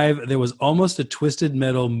number 5, there was almost a Twisted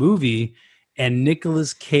Metal movie, and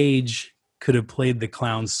Nicolas Cage could have played the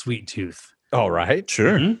clown Sweet Tooth. All right.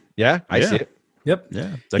 Sure. Mhm. Yeah, I see it. Yep. Yeah, He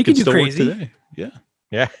that can could do still work crazy. today. Yeah.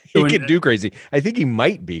 Yeah, So he in- could do crazy. I think he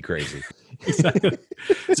might be crazy.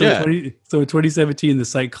 Yeah. In 2017, the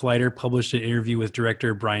site Collider published an interview with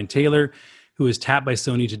director Brian Taylor, who was tapped by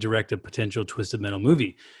Sony to direct a potential Twisted Metal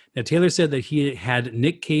movie. Now, Taylor said that he had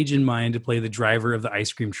Nick Cage in mind to play the driver of the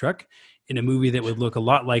ice cream truck in a movie that would look a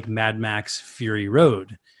lot like Mad Max Fury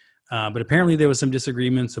Road. But apparently there was some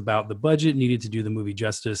disagreements about the budget needed to do the movie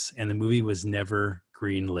justice, and the movie was never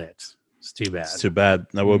greenlit. It's too bad. It's too bad.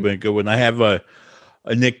 That would have been a good one. I have a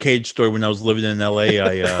Nick Cage story. When I was living in LA,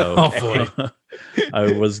 Oh, boy.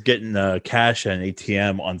 I was getting cash at an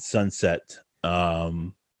ATM on Sunset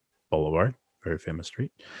Boulevard, very famous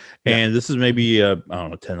street. And this is maybe, 10,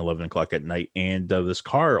 11 o'clock at night. And this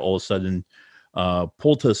car all of a sudden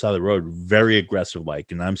pulled to the side of the road, very aggressive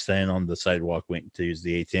like. And I'm standing on the sidewalk waiting to use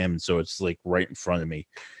the ATM. And so it's like right in front of me.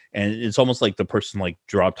 And it's almost like the person like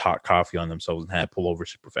dropped hot coffee on themselves and had to pull over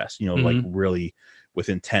super fast, like really with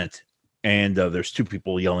intent. And there's 2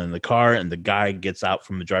 people yelling in the car, and the guy gets out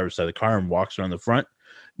from the driver's side of the car and walks around the front.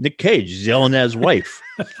 Nick Cage is yelling at his wife,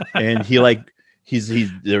 and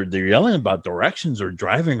they're yelling about directions or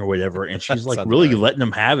driving or whatever, and she's like Sounds really right. letting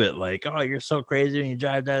him have it, like, oh, you're so crazy when you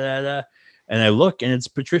drive, da da da. And I look, and it's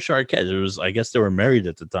Patricia Arquette. I guess they were married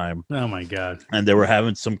at the time, Oh, my God. and they were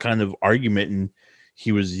having some kind of argument, and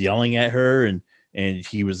he was yelling at her, and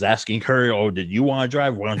he was asking her, oh, did you want to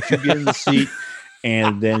drive? Why don't you get in the seat?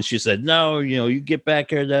 And then she said, no, you get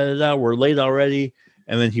back here, da, da, da, we're late already.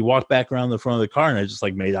 And then he walked back around the front of the car, and I just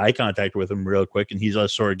like made eye contact with him real quick. And he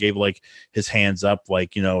just sort of gave like his hands up,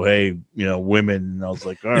 like, hey, women. And I was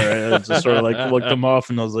like, all right. I just sort of like looked him off,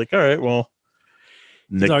 and I was like, all right, well,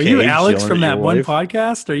 Nick So are you Cage Alex yelling from at that your one wife.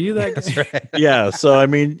 podcast? Are you that guy? Right. Yeah, so I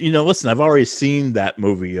mean, listen, I've already seen that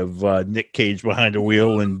movie of Nick Cage behind the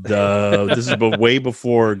wheel, and this is way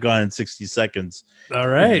before Gone in 60 Seconds. All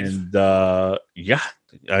right. And yeah,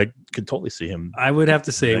 I could totally see him. I would have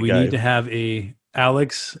to say That we guy. need to have a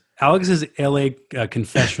Alex's LA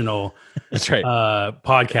confessional That's right.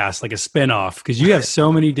 podcast, like a spinoff, because you have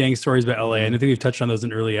so many dang stories about LA. And I think we've touched on those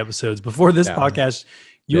in early episodes. Before this Yeah. podcast,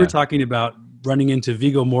 you were talking about running into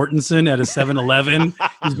Viggo Mortensen at a 7-Eleven.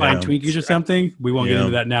 He's buying Twinkies or something. We won't get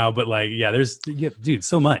into that now, but dude,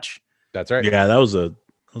 so much. That's right. Yeah, that was a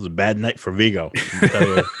bad night for Vigo.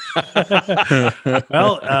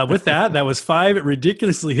 Well, with that was 5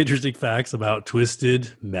 ridiculously interesting facts about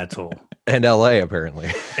Twisted Metal. And LA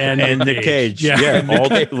apparently. and Nick Cage. Yeah.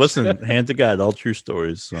 Listen, hand to God, all true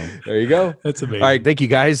stories. So There you go. That's amazing. All right, thank you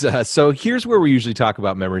guys. So here's where we usually talk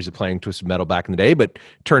about memories of playing Twisted Metal back in the day, but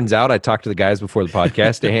turns out I talked to the guys before the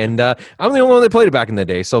podcast, and I'm the only one that played it back in the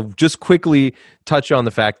day. So just quickly touch on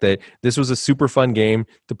the fact that this was a super fun game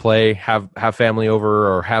to play, have family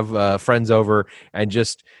over or have friends over, and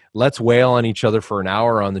just let's wail on each other for an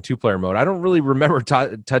hour on the 2-player mode. I don't really remember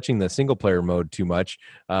touching the single-player mode too much,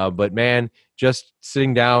 but man, just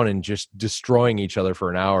sitting down and just destroying each other for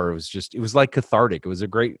an hour, it was like cathartic. It was a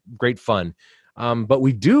great fun. But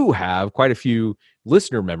we do have quite a few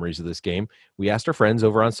listener memories of this game. We asked our friends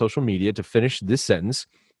over on social media to finish this sentence.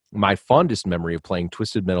 My fondest memory of playing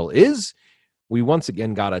Twisted Metal is... We once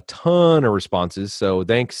again got a ton of responses, so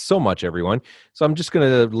thanks so much, everyone. So I'm just going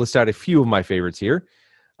to list out a few of my favorites here.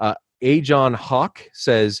 Ajon Hawk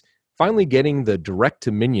says, finally getting the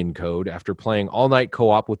direct-to-minion code after playing all-night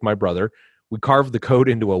co-op with my brother. We carved the code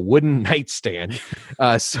into a wooden nightstand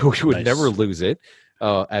so we would never lose it,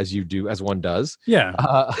 as one does.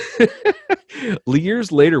 Yeah.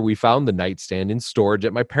 Years later, we found the nightstand in storage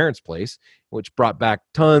at my parents' place, which brought back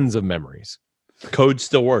tons of memories. code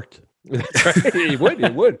still worked. That's right. It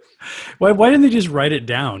would. Why didn't they just write it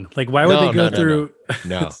down? Like, why would they go through?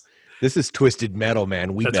 No. This is Twisted Metal,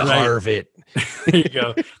 man. We That's carve it. There you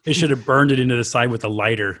go. They should have burned it into the side with a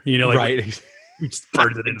lighter. Right. We just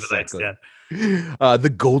burned it into Exactly. the nightstand. The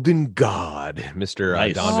Golden God, Mr.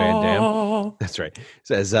 Nice. Don Van Dam. That's right.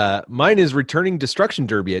 Says, mine is Returning Destruction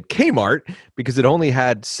Derby at Kmart because it only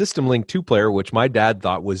had System Link 2-player, which my dad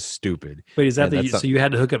thought was stupid. Wait, is that And so you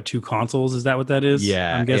had to hook up 2 consoles? Is that what that is?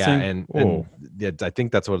 Yeah. I'm guessing. Yeah, and I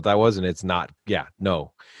think that's what that was, and it's not. Yeah,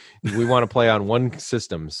 no. We want to play on one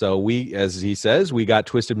system. So we, as he says, we got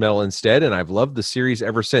Twisted Metal instead, and I've loved the series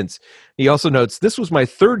ever since. He also notes, this was my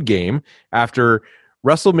 3rd game after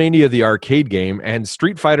WrestleMania, the arcade game, and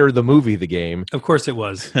Street Fighter, the movie, the game. Of course it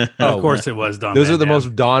was. Of course it was, Don Those Van are the Dam.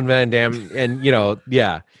 most Don Van Dam, and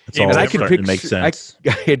yeah. It's all And I could starting to picture, make sense.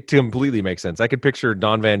 it completely makes sense. I could picture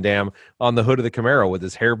Don Van Dam on the hood of the Camaro with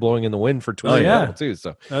his hair blowing in the wind for Twisted yeah. Metal too.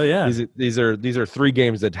 So Oh yeah. these are 3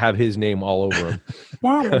 games that have his name all over them.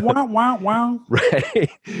 Wow. Right.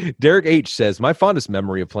 Derek H says, my fondest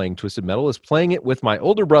memory of playing Twisted Metal is playing it with my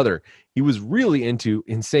older brother. He was really into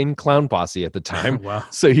Insane Clown Posse at the time. Wow.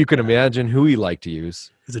 So you can imagine who he liked to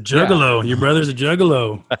use. He's a juggalo. Your brother's a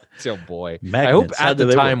juggalo. Oh boy. I Magnets, hope how at do the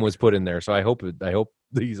they time work? was put in there. So I hope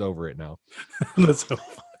he's over it now. Let's hope.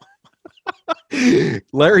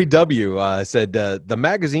 Larry W. Said, the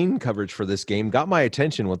magazine coverage for this game got my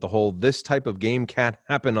attention with the whole this type of game can't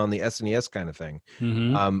happen on the SNES kind of thing.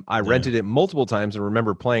 Mhm. I rented it multiple times and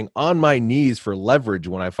remember playing on my knees for leverage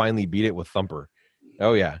when I finally beat it with Thumper.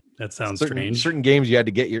 Oh, yeah. That sounds certain, strange. Certain games you had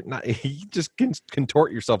to get you just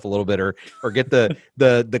contort yourself a little bit or get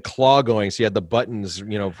the claw going so you had the buttons,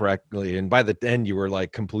 correctly. And by the end, you were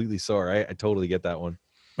like completely sore. I totally get that one.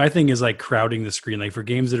 My thing is like crowding the screen. Like for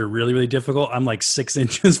games that are really, really difficult, I'm like 6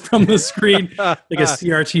 inches from the screen. Like a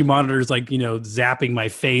CRT monitor is like, zapping my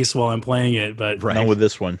face while I'm playing it. But Right. Not with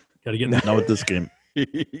this one. gotta get Not with this game.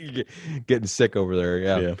 Getting sick over there.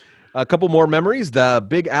 Yeah. A couple more memories. The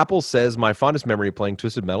Big Apple says, my fondest memory of playing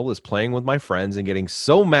Twisted Metal is playing with my friends and getting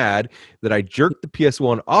so mad that I jerked the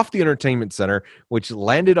PS1 off the entertainment center, which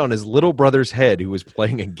landed on his little brother's head who was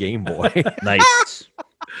playing a Game Boy. Nice.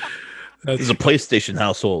 This is a PlayStation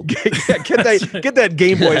household. get that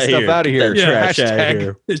Game Boy Get stuff out of here. Get that trash Hashtag out of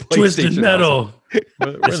here. It's Twisted PlayStation Metal.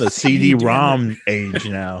 We're in the CD-ROM age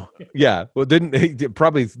now. Yeah. Well, didn't he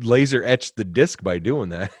probably laser etched the disc by doing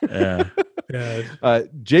that? Yeah. Yeah.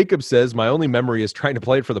 Jacob says, my only memory is trying to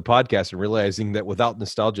play it for the podcast and realizing that without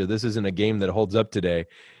nostalgia, this isn't a game that holds up today.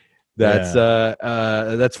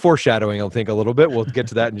 That's foreshadowing, I think, a little bit. We'll get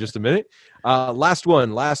to that in just a minute. Last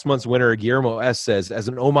month's winner, Guillermo S. says, as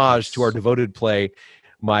an homage to our devoted play,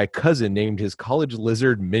 my cousin named his college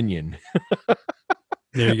lizard Minion.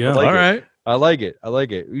 There you go. Like All it. right. I like it. I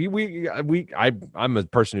like it. I'm a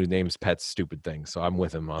person who names pets stupid things, so I'm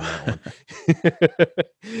with him on that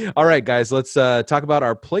one. All right, guys, let's talk about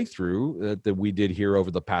our playthrough that we did here over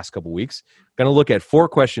the past couple weeks. Going to look at 4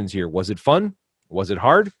 questions here. Was it fun? Was it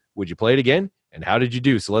hard? Would you play it again? And how did you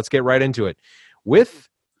do? So let's get right into it. With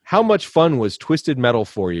how much fun was Twisted Metal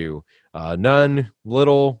for you? None,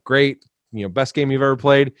 little, great, best game you've ever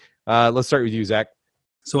played. Let's start with you, Zach.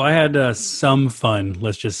 So I had some fun,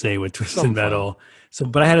 let's just say, with Twisted Metal. So,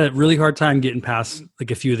 but I had a really hard time getting past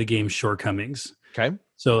like a few of the game's shortcomings. Okay.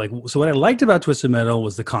 So what I liked about Twisted Metal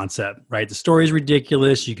was the concept, right? The story is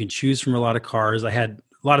ridiculous. You can choose from a lot of cars. I had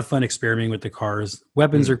a lot of fun experimenting with the cars.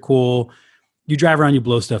 Weapons are cool. You drive around, you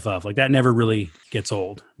blow stuff up. Like that never really gets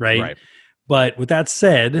old, right? But with that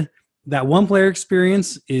said, that one-player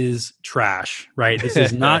experience is trash, right? This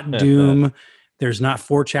is not Doom. There's not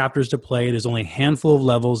 4 chapters to play. There's only a handful of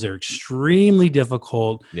levels. They're extremely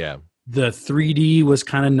difficult. Yeah. The 3D was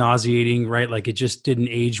kind of nauseating, right? Like it just didn't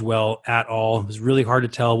age well at all. It was really hard to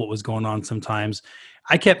tell what was going on sometimes.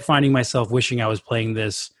 I kept finding myself wishing I was playing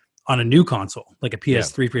this on a new console, like a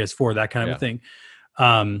PS3, PS4, that kind of a thing.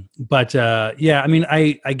 I mean,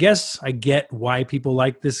 I guess I get why people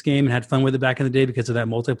like this game and had fun with it back in the day because of that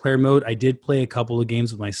multiplayer mode. I did play a couple of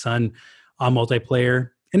games with my son on multiplayer.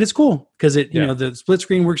 And it's cool because the split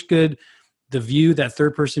screen works good. The view, that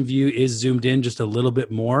third person view, is zoomed in just a little bit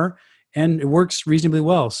more, and it works reasonably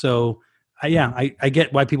well. So, I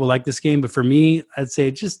get why people like this game, but for me, I'd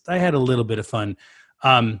say I had a little bit of fun.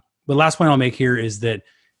 The last point I'll make here is that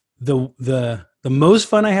the most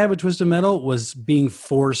fun I had with Twisted Metal was being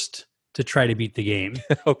forced to try to beat the game.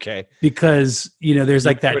 Okay. Because, there's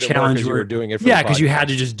like that challenge where you were doing it. Because you had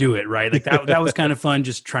to just do it, right? Like that was kind of fun,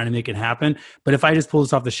 just trying to make it happen. But if I just pulled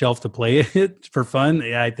this off the shelf to play it for fun,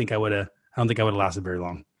 I don't think I would have lasted very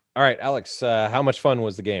long. All right, Alex, how much fun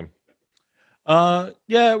was the game?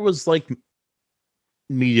 It was like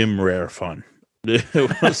medium rare fun.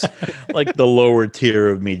 It was like the lower tier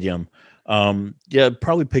of medium.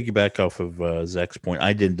 Probably piggyback off of Zach's point.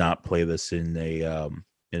 I did not play this in a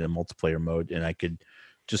multiplayer mode, and I could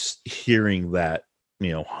just hearing that,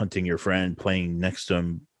 hunting your friend, playing next to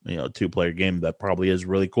him, 2-player game, that probably is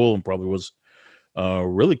really cool and probably was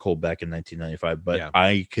really cool back in 1995. But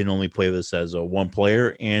I can only play this as a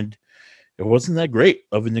 1-player, and it wasn't that great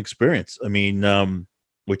of an experience. I mean,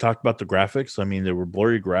 we talked about the graphics. I mean, there were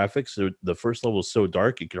blurry graphics. The first level was so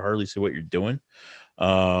dark you could hardly see what you're doing.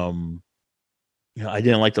 I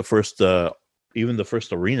didn't like the first even the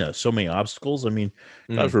first arena, so many obstacles. I mean,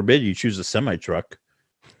 God forbid you choose a semi-truck.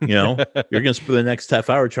 You're going to spend the next half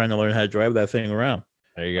hour trying to learn how to drive that thing around.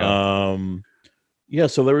 There you go.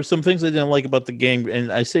 So there were some things I didn't like about the game.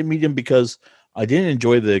 And I say medium because I didn't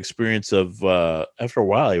enjoy the experience of, after a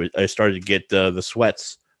while, I started to get the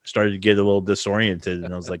sweats. I started to get a little disoriented.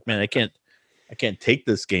 And I was like, man, I can't take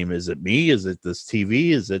this game. Is it me? Is it this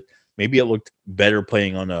TV? Is it, maybe it looked better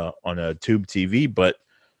playing on a tube TV, but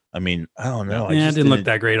I mean, I don't know. It didn't look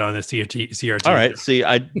that great on the CRT. All right. See,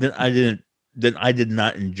 I did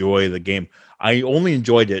not enjoy the game. I only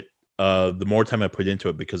enjoyed it the more time I put into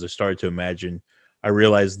it because I started to imagine. I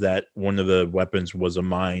realized that one of the weapons was a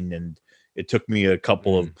mine, and it took me a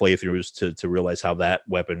couple of playthroughs to realize how that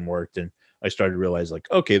weapon worked. And I started to realize,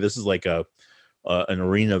 like, okay, this is like an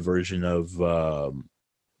arena version of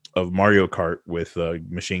Mario Kart with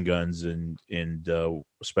machine guns and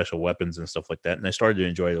special weapons and stuff like that. And I started to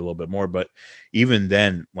enjoy it a little bit more. But even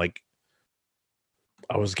then, like,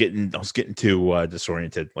 I was getting too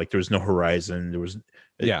disoriented. Like, there was no horizon. There was,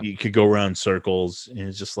 you could go around circles, and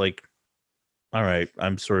it's just like, all right,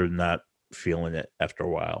 I'm sort of not feeling it after a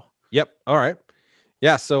while. Yep. All right.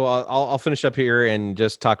 Yeah. So I'll finish up here and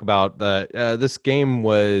just talk about this game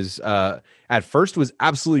was at first was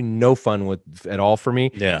absolutely no fun at all for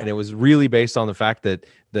me. Yeah. And it was really based on the fact that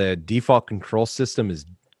the default control system is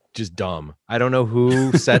just dumb. I don't know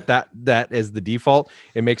who set that as the default.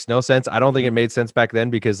 It makes no sense. I don't think it made sense back then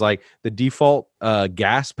because like the default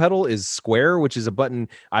gas pedal is square, which is a button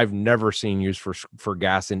I've never seen used for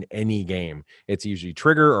gas in any game. It's usually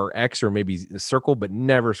trigger or X or maybe circle, but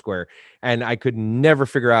never square. And I could never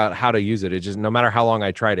figure out how to use it. It just, no matter how long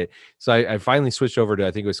I tried it. So I finally switched over to,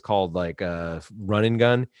 I think it was called like Run and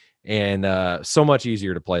Gun. And so much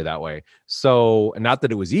easier to play that way. So not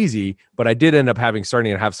that it was easy, but I did end up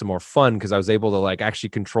starting to have some more fun because I was able to like actually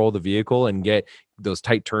control the vehicle and get those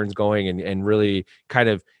tight turns going and really kind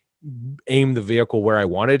of aim the vehicle where I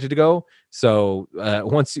wanted it to go. So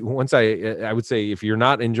once I would say if you're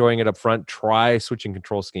not enjoying it up front, try switching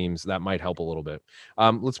control schemes. That might help a little bit.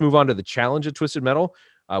 Let's move on to the challenge of Twisted Metal.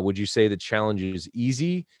 Would you say the challenge is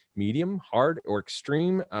easy, medium, hard, or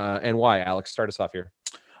extreme, and why? Alex, start us off here.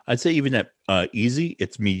 I'd say even at easy,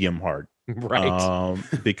 it's medium hard. Right.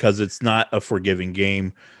 Because it's not a forgiving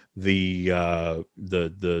game. The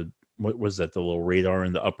what was that? The little radar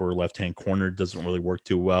in the upper left-hand corner doesn't really work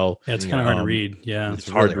too well. Yeah, it's kind of hard to read. Yeah, it's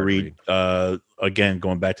hard to read. Again,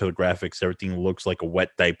 going back to the graphics, everything looks like a wet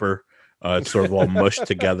diaper. It's sort of all mushed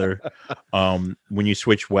together. When you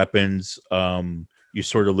switch weapons, you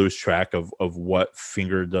sort of lose track of what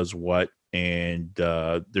finger does what, and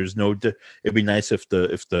there's no. It'd be nice if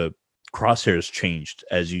the crosshairs changed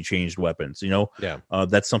as you changed weapons. Yeah.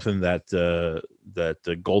 That's something that the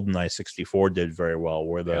GoldenEye 64 did very well,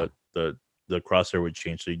 where the crosshair would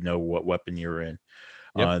change so you know what weapon you're in.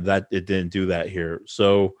 Yep. That it didn't do that here.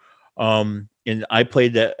 So and I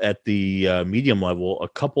played at the medium level a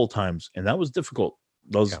couple times, and that was difficult.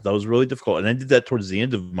 That was really difficult, and I did that towards the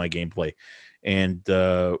end of my gameplay, and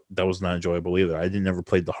that was not enjoyable either. I never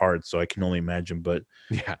played the hard, so I can only imagine. But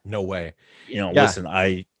yeah, no way. Listen,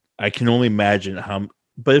 I can only imagine how.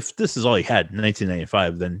 But if this is all you had in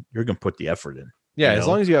 1995, then you're gonna put the effort in. Yeah, as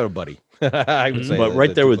long as you have a buddy, I would say. But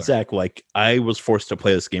right there with Zach, like I was forced to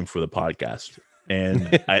play this game for the podcast,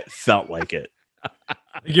 and I felt like it.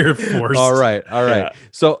 You're forced. All right. Yeah.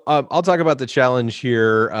 So I'll talk about the challenge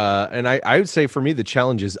here, and I would say for me the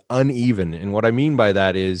challenge is uneven, and what I mean by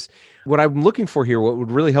that is what I'm looking for here. What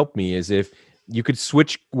would really help me is if you could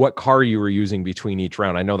switch what car you were using between each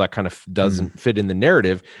round. I know that kind of doesn't fit in the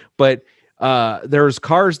narrative, but there's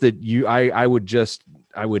cars that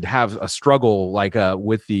I would have a struggle like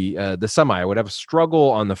with the semi. I would have a struggle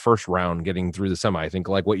on the first round getting through the semi. I think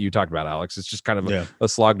like what you talked about, Alex. It's just kind of a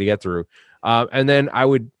slog to get through. And then I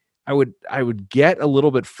would get a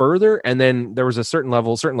little bit further, and then there was certain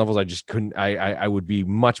levels I just couldn't. I would be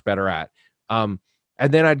much better at.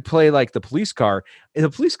 And then I'd play like the police car. In the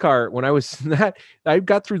police car, when I was that, I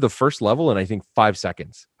got through the first level in I think 5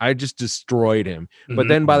 seconds. I just destroyed him. But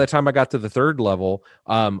then by the time I got to the third level,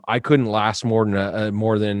 I couldn't last more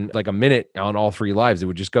than like a minute on all 3 lives. It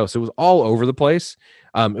would just go. So it was all over the place.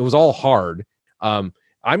 It was all hard.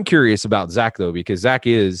 I'm curious about Zach though, because Zach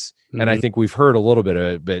is. And I think we've heard a little bit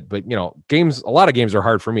of it, but a lot of games are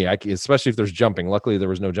hard for me, especially if there's jumping. Luckily, there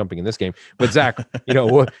was no jumping in this game. But Zach,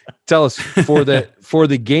 tell us for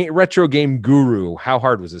the game retro game guru, how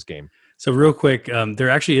hard was this game? So real quick, there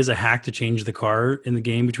actually is a hack to change the car in the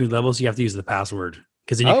game between levels. You have to use the password.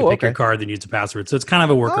 Because then you can pick your card, then use the password. So it's kind of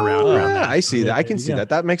a workaround around that. I see that. I can see that.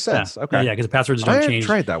 That makes sense. Yeah. Okay. Yeah, because the passwords don't change.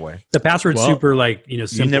 Try it that way. The password's super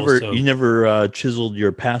simple. You never chiseled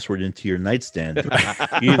your password into your nightstand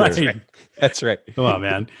either. Right. That's right. Come on,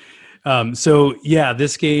 man. So yeah,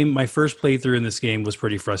 this game, my first playthrough in this game was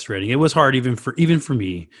pretty frustrating. It was hard even for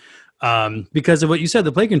me. Because of what you said,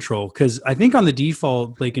 the play control. Because I think on the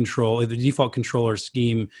default play control, the default controller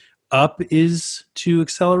scheme, up is to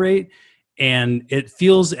accelerate. And it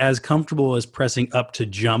feels as comfortable as pressing up to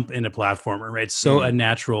jump in a platformer, right? It's so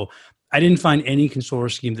unnatural. I didn't find any controller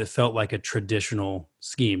scheme that felt like a traditional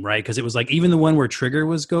scheme, right? Because it was like even the one where trigger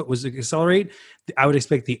was accelerate, I would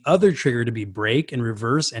expect the other trigger to be brake and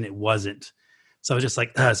reverse, and it wasn't. So I was just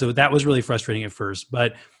like, so that was really frustrating at first.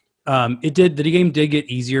 But the game did get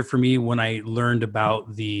easier for me when I learned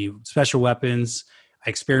about the special weapons. I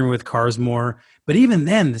experimented with cars more. But even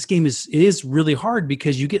then, this game is really hard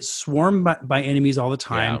because you get swarmed by enemies all the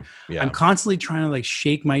time. Yeah. I'm constantly trying to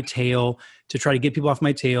shake my tail to try to get people off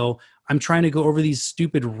my tail. I'm trying to go over these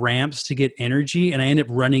stupid ramps to get energy, and I end up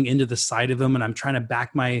running into the side of them, and I'm trying to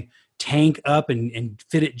back my tank up and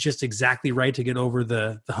fit it just exactly right to get over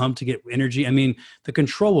the hump to get energy. I mean, the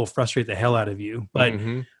control will frustrate the hell out of you. But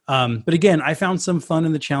but again, I found some fun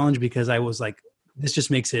in the challenge because I was like, this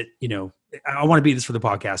just makes it, I want to beat this for the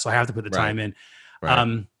podcast, so I have to put the time in.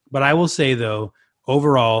 Right. But I will say, though,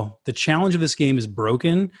 overall, the challenge of this game is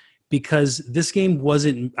broken because this game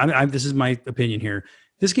wasn't, this is my opinion here,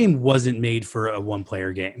 this game wasn't made for a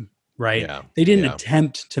one-player game, right? Yeah. They didn't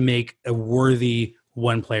attempt to make a worthy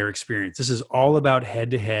one-player experience. This is all about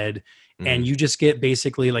head-to-head, and you just get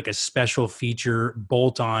basically like a special feature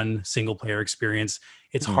bolt-on single-player experience.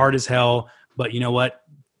 It's hard as hell, but you know what?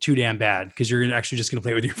 Too damn bad because you're actually just going to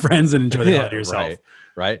play with your friends and enjoy the hell out of yourself.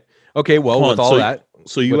 Right. Okay. Well, with all that,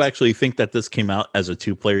 so you actually think that this came out as a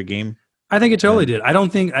 2-player game? I think it totally did. I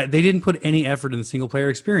don't think they didn't put any effort in the single player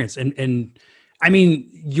experience. And I mean,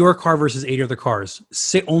 your car versus 8 other cars,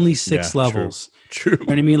 only 6 levels. True. You know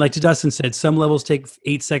what I mean? Like Dustin said, some levels take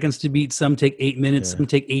 8 seconds to beat, some take 8 minutes, some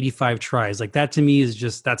take 85 tries. Like that to me is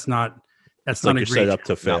just, that's not That's It's like not you're a set great. up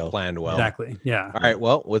to fail. Not planned well. Exactly. Yeah. All right.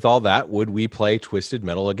 Well, with all that, would we play Twisted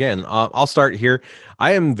Metal again? I'll start here.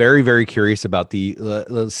 I am very, very curious about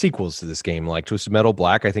the sequels to this game, like Twisted Metal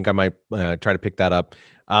Black. I think I might try to pick that up.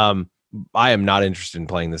 I am not interested in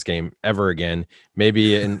playing this game ever again.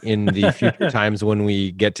 Maybe in the future times when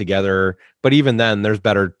we get together, but even then, there's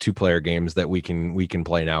better 2-player games that we can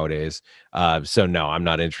play nowadays. So no, I'm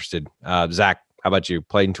not interested. Zach, how about you?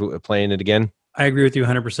 Playing it again? I agree with you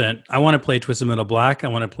 100%. I want to play Twisted Metal Black. I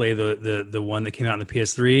want to play the one that came out on the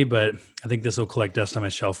PS3, but I think this will collect dust on my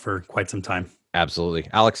shelf for quite some time. Absolutely,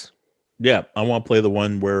 Alex. Yeah, I want to play the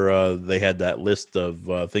one where they had that list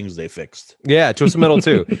of things they fixed. Yeah, Twisted Metal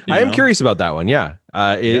 2. I am know? curious about that one. Yeah.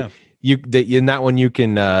 In that one, you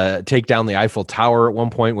can take down the Eiffel Tower at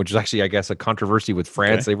one point, which is actually, I guess, a controversy with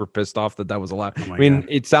France. Okay. They were pissed off that was allowed. Oh my I mean, God.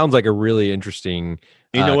 it sounds like a really interesting.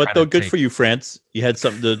 You know what, kind though? of Good take. for you, France. You had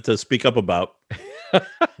something to speak up about,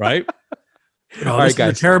 right? Oh, right, this is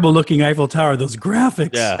guys. a terrible looking Eiffel Tower. Those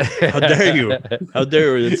graphics. Yeah. How dare you? How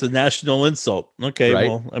dare you? It's a national insult. Okay, Right?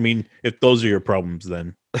 well, I mean, if those are your problems,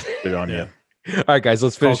 then good on you. All right, guys,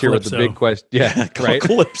 let's finish here with the Calypso. big question. Yeah, right.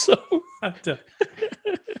 Calypso.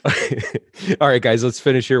 All right, guys, let's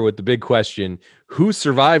finish here with the big question. Who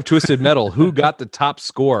survived Twisted Metal? Who got the top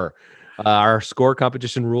score? Our score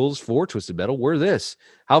competition rules for Twisted Metal were this.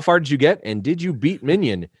 How far did you get, and did you beat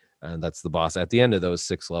Minion? That's the boss at the end of those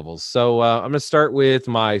 6 levels. So I'm going to start with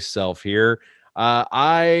myself here.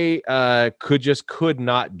 I could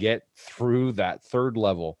not get through that 3rd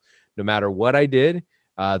level, no matter what I did.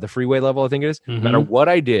 The freeway level, I think it is. No matter what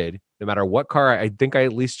I did, no matter what car, I think I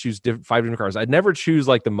at least choose 5 different cars. I'd never choose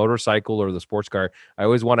like the motorcycle or the sports car. I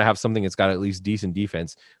always want to have something that's got at least decent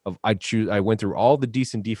defense. I went through all the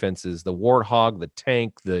decent defenses: the Warthog, the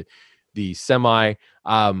tank, the semi.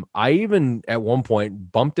 I even at one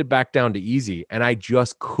point bumped it back down to easy, and I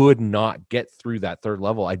just could not get through that 3rd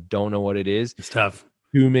level. I don't know what it is. It's tough.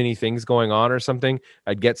 Too many things going on or something.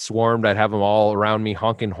 I'd get swarmed. I'd have them all around me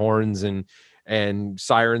honking horns and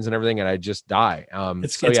sirens and everything, and I'd just die.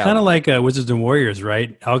 It's kind of like Wizards and Warriors,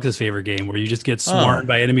 right? Alex's favorite game, where you just get swarmed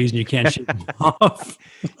by enemies and you can't shoot them off.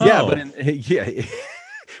 Yeah, Oh.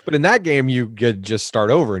 but in that game you could just start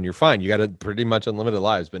over and you're fine. You got pretty much unlimited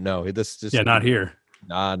lives. But no, this just Not here.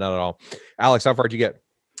 Nah, not at all. Alex, how far did you get?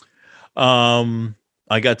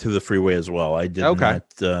 I got to the freeway as well. I did Okay.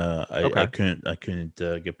 not. I Okay. couldn't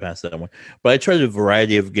get past that one. But I tried a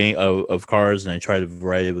variety of cars, and I tried a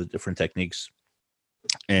variety of different techniques.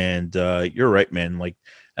 And you're right, man. Like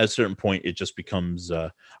at a certain point, it just becomes.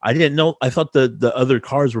 I didn't know. I thought the other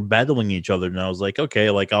cars were battling each other, and I was like, okay,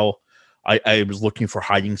 like I was looking for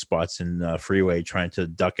hiding spots in freeway, trying to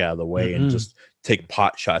duck out of the way and just take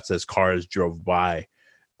pot shots as cars drove by.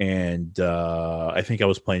 And I think I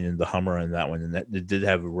was playing in the Hummer on that one, and that it did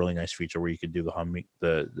have a really nice feature where you could do the humming,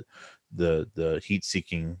 the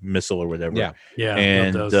heat-seeking missile or whatever. Yeah. Yeah.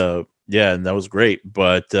 And love those. and that was great.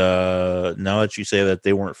 But now that you say that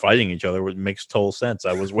they weren't fighting each other, it makes total sense.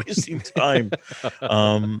 I was wasting time.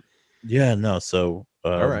 So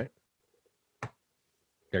All right.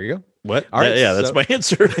 There you go. What? All right, yeah, that's so- my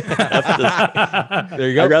answer. There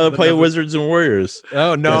you go. I'd rather play Wizards and Warriors.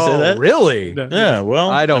 Oh I say no, that? really? Yeah, well,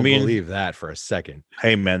 I don't mean, believe that for a second.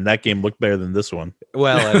 Hey, man, that game looked better than this one.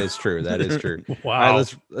 Well, that is true. That is true. Wow. All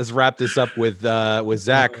right, let's wrap this up with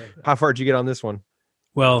Zach. How far did you get on this one?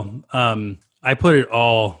 Well, I put it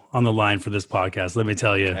all on the line for this podcast. Let me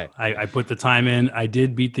tell you, Okay. I put the time in. I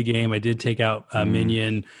did beat the game. I did take out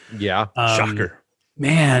Minion. Yeah. Shocker.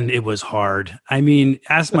 Man, it was hard. I mean,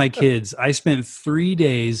 ask my kids. I spent 3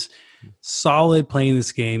 days solid playing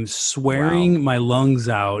this game, swearing my lungs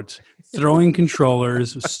out, throwing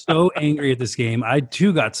controllers. Was so angry at this game. I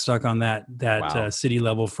too got stuck on that Wow. city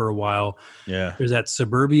level for a while. Yeah. There's that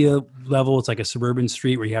suburbia level. It's like a suburban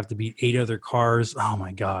street where you have to beat 8 other cars. Oh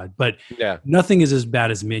my God. But Yeah. nothing is as bad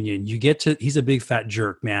as Minion. He's a big fat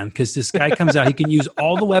jerk, man. Because this guy comes out, he can use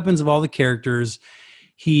all the weapons of all the characters.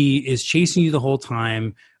 He is chasing you the whole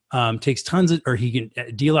time, takes he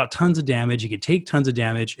can deal out tons of damage. He can take tons of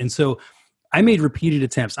damage. And so I made repeated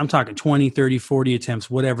attempts. I'm talking 20, 30, 40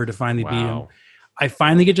 attempts, whatever, to finally beat him. Wow. I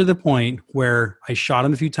finally get to the point where I shot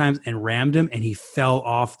him a few times and rammed him, and he fell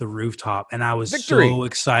off the rooftop. And I was Victory. so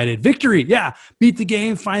excited. Victory. Yeah. Beat the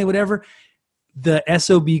game, finally, whatever. The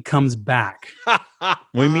SOB comes back. What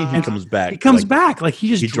do you mean he comes back? He comes Like, back. Like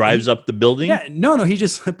he drives up the building? Yeah, no, he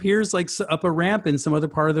just appears like up a ramp in some other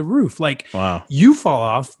part of the roof. Like Wow. you fall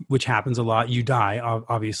off, which happens a lot. You die,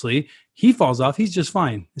 obviously. He falls off. He's just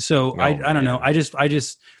fine. So I don't know. I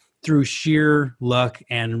just through sheer luck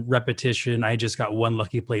and repetition, I just got one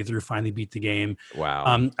lucky playthrough, finally beat the game.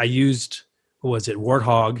 Wow. I used was it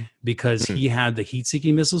Warthog, because he had the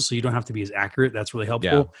heat-seeking missiles, so you don't have to be as accurate. That's really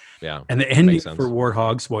helpful. Yeah. And the ending Makes sense. for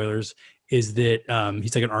Warthog, spoilers, is that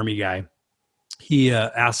he's like an army guy. He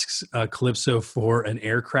asks Calypso for an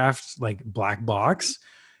aircraft like black box,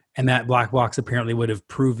 and that black box apparently would have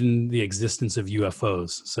proven the existence of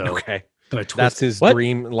UFOs. So Okay. That's His What?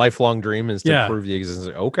 dream, lifelong dream, is to Yeah. prove the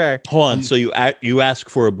existence. Okay. Hold on. So you ask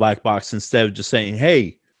for a black box instead of just saying,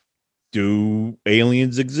 "Hey, do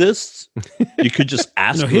aliens exist?" You could just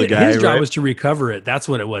ask the guy. his job right? was to recover it. That's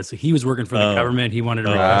what it was. So he was working for the Oh. government. He wanted to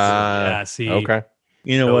Oh. recover it. Yeah, see. Okay.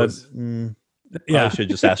 You know that what? was- I Yeah. should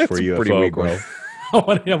just ask for a That's a pretty UFO, weak bro.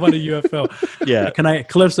 one. I want a UFO. Yeah,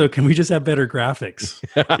 Calypso, can we just have better graphics?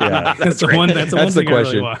 yeah. That's the one. That's the one That's the thing I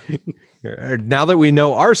really question. want. Now that we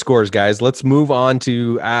know our scores, guys, let's move on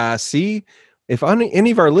to see if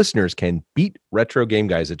any of our listeners can beat Retro Game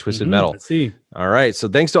Guys at Twisted Mhm, Metal. Let's see. All right. So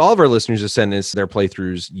thanks to all of our listeners who sent us their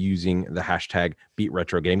playthroughs using the hashtag Beat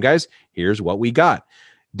Retro Game Guys. Here's what we got.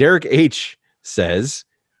 Derek H says,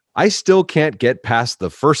 I still can't get past the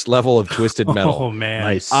first level of Twisted Metal. Oh man,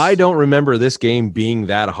 Nice. I don't remember this game being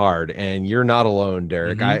that hard, and you're not alone,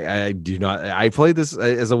 Derek. Mhm. I do not. I played this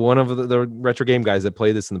as one of the Retro Game Guys that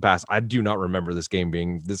played this in the past. I do not remember this game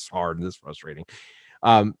being this hard and this frustrating.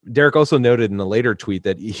 Derek also noted in a later tweet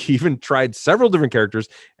that he even tried several different characters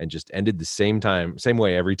and just ended the same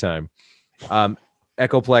way every time.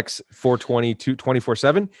 Echoplex 420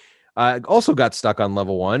 24/7 also got stuck on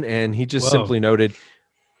level 1, and he just Whoa. simply noted,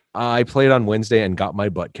 I played on Wednesday and got my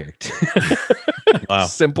butt kicked. Wow.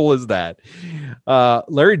 Simple as that.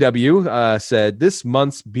 Larry W said, this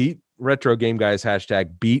month's Beat Retro Game Guys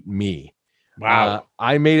hashtag beat me. wow.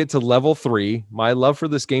 I made it to level 3. My love for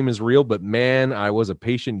this game is real, but man, I was a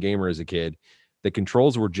patient gamer as a kid. The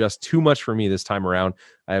controls were just too much for me this time around.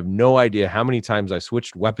 I have no idea how many times I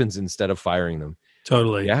switched weapons instead of firing them.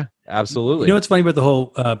 Totally. Yeah, absolutely. You know what's funny about the whole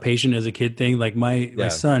patient as a kid thing? Like my Yeah.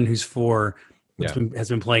 son, who's 4, has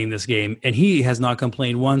been playing this game, and he has not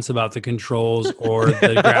complained once about the controls or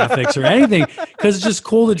the graphics or anything, because it's just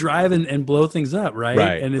cool to drive and blow things up, right?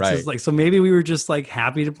 Right, And it's right. just like, so maybe we were just like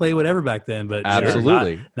happy to play whatever back then, but sure,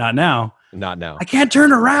 Absolutely. not now. Not now. I can't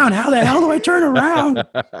turn around. How the hell do I turn around?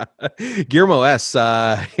 Guillermo S.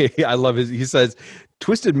 I love his. He says,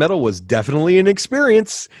 Twisted Metal was definitely an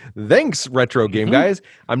experience. Thanks, Retro Game Guys.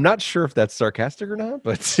 I'm not sure if that's sarcastic or not,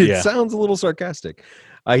 but it Yeah. sounds a little sarcastic.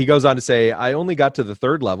 He goes on to say, I only got to the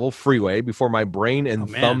 3rd level, Freeway, before my brain and Oh,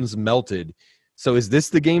 man. thumbs melted. So is this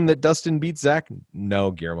the game that Dustin beats Zach? No,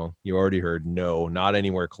 Guillermo. You already heard. No, not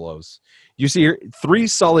anywhere close. You see here, 3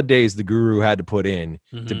 solid days the guru had to put in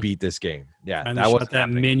to Mhm. beat this game. Yeah, And that shot was that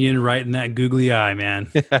minion right in that googly eye, man.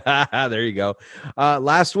 there you go.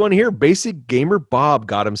 Last one here. Basic Gamer Bob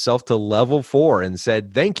got himself to level 4 and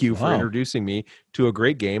said, thank you for Wow. introducing me to a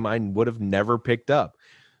great game I would have never picked up.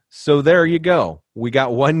 So there you go. We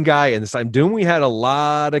got one guy, and this time Doom, we had a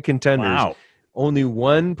lot of contenders. Wow. Only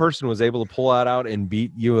one person was able to pull that out and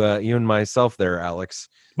beat you and myself there, Alex.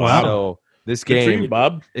 Wow. So this Good for you, game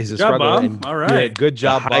Bob. is a Good job, struggle. Bob. and All right. good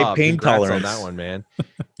job, The high Bob. pain Congrats tolerance. on that one, man.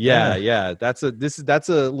 Yeah. That's a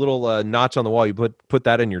little notch on the wall. You put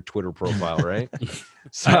that in your Twitter profile, right?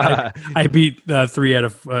 So, I beat 2 out of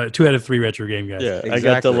 3 retro game guys. Yeah, I got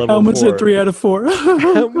Exactly. to level How much 4. at 3 out of 4?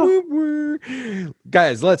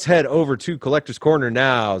 guys, let's head over to Collector's Corner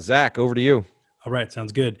now. Zach, over to you. All right,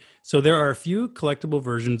 sounds good. So there are a few collectible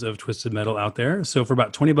versions of Twisted Metal out there. So for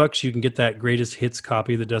about $20, you can get that greatest hits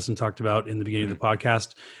copy that Dustin talked about in the beginning of the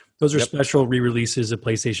podcast. Those are special re-releases of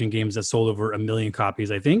PlayStation games that sold over 1 million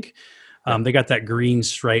copies, I think. They got that green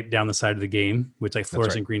stripe down the side of the game, which like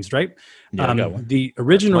fluorescent green stripe. Yeah, I got one. The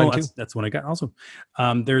original, That's mine, too. that's one I got also.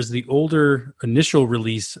 There's the older initial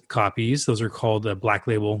release copies. Those are called Black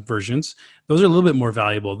Label versions. Those are a little bit more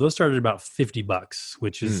valuable. Those started about $50,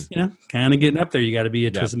 which is kind of getting up there. You got to be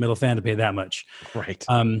a Twisted Metal fan to pay that much. Right.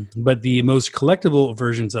 But the most collectible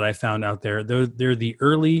versions that I found out there, they're the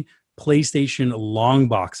early PlayStation long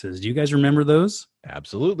boxes. Do you guys remember those?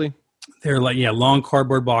 Absolutely. They're like, long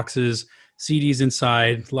cardboard boxes, CDs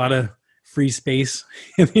inside, a lot of free space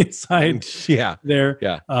in the inside Yeah. there.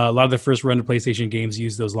 Yeah. A lot of the first run of PlayStation games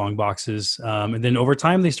used those long boxes. And then over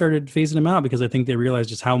time, they started phasing them out because I think they realized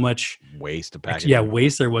just how much Waste of packaging.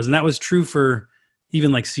 waste there was. And that was true for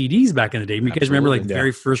even like CDs back in the day. You guys remember like the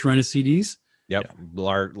very first run of CDs? Yep.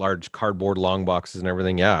 Large cardboard long boxes and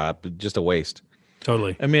everything. Yeah. Just a waste.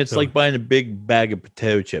 Totally. I mean, it's like buying a big bag of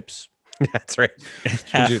potato chips. That's right.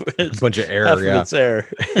 Half A bunch of air. half of Yeah. it's air.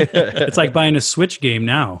 It's like buying a Switch game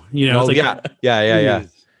now. You know, Oh, it's like, yeah.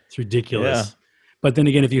 It's ridiculous. But then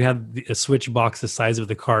again, if you have a Switch box the size of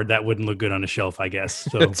the card, that wouldn't look good on a shelf, I guess.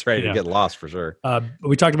 So That's right. yeah. You get lost for sure.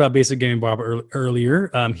 We talked about Basic Gaming Bob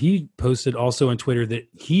earlier. He posted also on Twitter that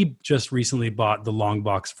he just recently bought the long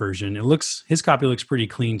box version. His copy looks pretty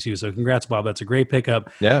clean too. So congrats, Bob. That's a great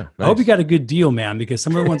pickup. Yeah. I hope you got a good deal, man, because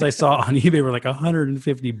some of the ones I saw on eBay were like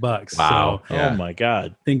 $150. Wow. So, Yeah. Oh my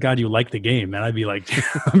God. thank God you like the game, man. I'd be like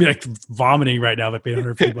vomiting right now if I paid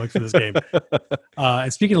 $150 for this game.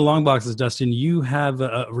 And speaking of long boxes, Dustin, you have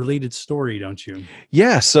a related story, don't you?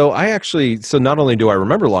 Yeah, so not only do I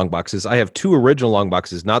remember long boxes, I have two original long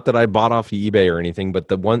boxes, not that I bought off eBay or anything, but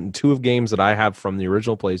two of games that I have from the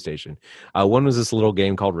original PlayStation. One was this little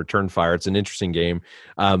game called Return Fire. It's an interesting game,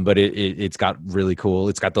 but it's got really cool.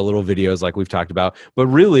 It's got the little videos like we've talked about, but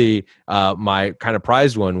really my kind of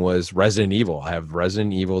prized one was Resident Evil. I have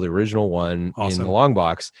Resident Evil, the original one, Awesome. in the long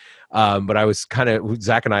box. But I was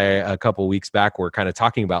Zach and I a couple weeks back were kind of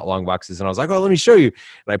talking about long boxes, and I was like, "Oh, let me show you."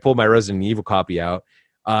 And I pulled my Resident Evil copy out.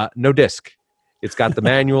 No disc. It's got the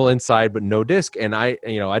manual inside, but no disc. And I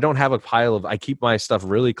don't have a pile of. I keep my stuff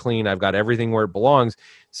really clean. I've got everything where it belongs.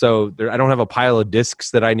 So I don't have a pile of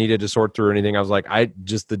discs that I needed to sort through or anything. I was like,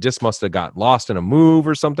 the disc must have got lost in a move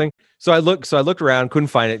or something. So I looked around, couldn't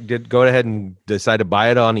find it. Did go ahead and decide to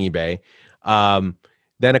buy it on eBay.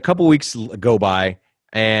 Then a couple weeks go by.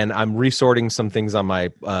 And I'm resorting some things on my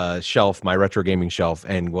shelf, my retro gaming shelf.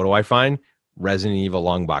 And what do I find? Resident Evil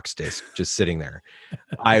long box disc just sitting there.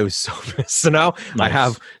 I was so pissed. So now I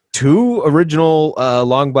have two original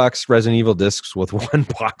long box Resident Evil discs with one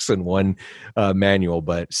box and one manual,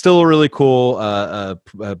 but still a really cool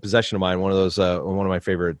possession of mine. One of my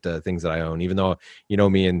favorite things that I own, even though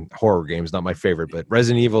me in horror games, not my favorite, but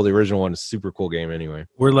Resident Evil, the original one, is a super cool game anyway.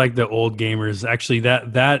 We're like the old gamers. Actually,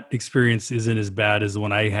 that experience isn't as bad as the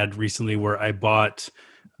one I had recently where I bought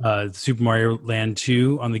Super Mario Land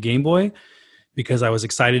 2 on the Game Boy because I was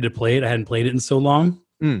excited to play it. I hadn't played it in so long.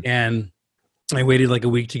 And I waited like a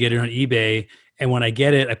week to get it on eBay. And when I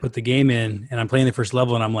get it, I put the game in and I'm playing the first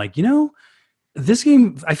level and I'm like, this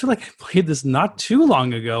game, I feel like I played this not too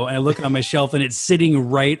long ago. And I look on my shelf and it's sitting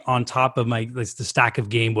right on top of the stack of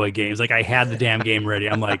Game Boy games. Like I had the damn game ready.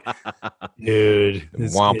 I'm like, dude,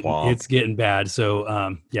 it's getting bad. So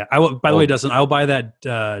by the way, Dustin, I'll buy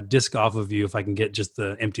that disc off of you if I can get just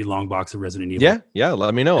the empty long box of Resident Evil. Yeah.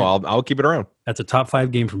 Let me know. I'll keep it around. That's a top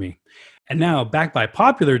 5 game for me. And now back by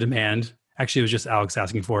popular demand. Actually, it was just Alex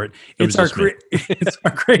asking for it. It's our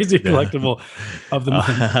crazy collectible of the month.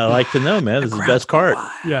 I like to know, man. This is the best card.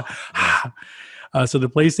 Yeah. So the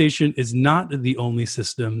PlayStation is not the only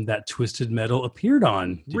system that Twisted Metal appeared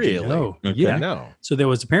on. Did Really? You know? Okay. Yeah. No. So there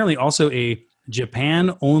was apparently also a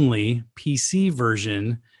Japan-only PC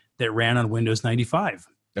version that ran on Windows 95.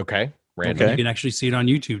 Okay. Random. You can actually see it on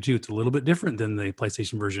YouTube too. It's a little bit different than the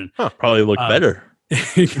PlayStation version. Probably look better.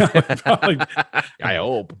 Probably I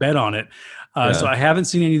hope. bet on it. So I haven't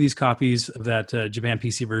seen any of these copies of that Japan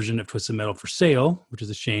PC version of Twisted Metal for sale, which is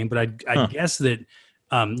a shame. But I guess that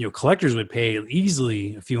collectors would pay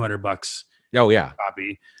easily a few $100. Oh yeah.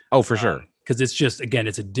 Copy. Oh, for sure. Because it's just, again,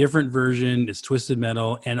 it's a different version. It's Twisted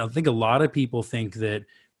Metal, and I think a lot of people think that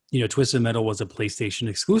Twisted Metal was a PlayStation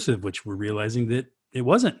exclusive, which we're realizing that it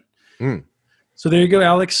wasn't. So there you go,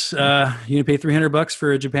 Alex. You gonna pay $300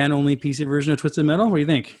 for a Japan-only PC version of Twisted Metal? What do you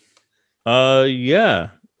think? Yeah.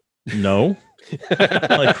 No.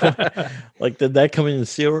 like did that come in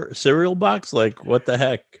the cereal box? Like, what the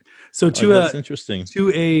heck? So that's interesting.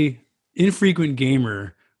 To a infrequent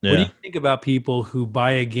gamer, Yeah. what do you think about people who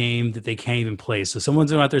buy a game that they can't even play? So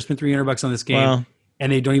someone's out there spent $300 on this game,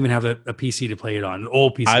 and they don't even have a PC to play it on, an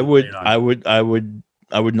old PC.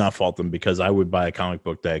 I would not fault them because I would buy a comic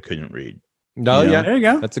book that I couldn't read. No, yeah, there you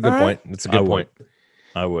go. That's a good point. That's a good point.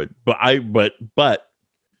 I would, but I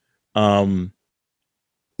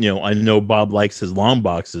know Bob likes his long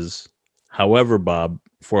boxes. However, Bob,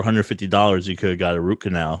 for $150, you could have got a root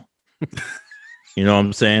canal. You know what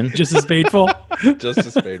I'm saying? Just as painful. Just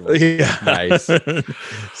as painful. Yeah, Nice.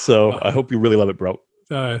 So I hope you really love it, bro.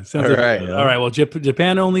 Sounds All like, right. All right. Well,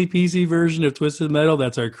 Japan only PC version of Twisted Metal.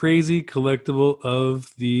 That's our crazy collectible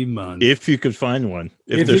of the month. If you could find one,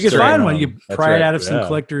 if you could find one, you That's pry right. it out of some Yeah.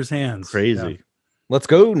 collector's hands. crazy. Yeah. Let's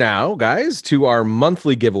go now, guys, to our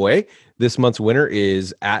monthly giveaway. This month's winner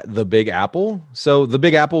is at the Big Apple. So the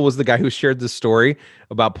Big Apple was the guy who shared the story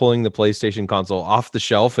about pulling the PlayStation console off the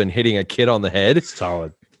shelf and hitting a kid on the head.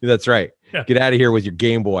 Solid. That's right. Yeah. Get out of here with your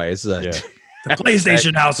Game Boy. It's The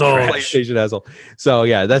PlayStation household. PlayStation asshole. So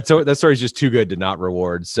yeah, that story is just too good to not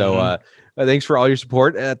reward. So Thanks for all your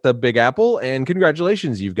support at the Big Apple, and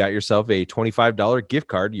congratulations, you've got yourself a $25 gift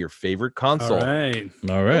card to your favorite console.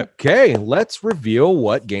 All right. Okay, let's reveal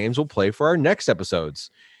what games we'll play for our next episodes.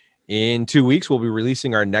 In 2 weeks, we'll be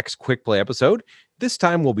releasing our next Quick Play episode. This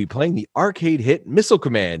time, we'll be playing the arcade hit Missile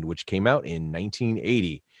Command, which came out in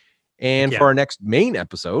 1980. And for our next main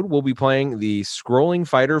episode, we'll be playing the scrolling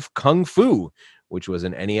fighter Kung Fu, which was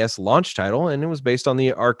an NES launch title, and it was based on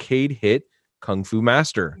the arcade hit Kung Fu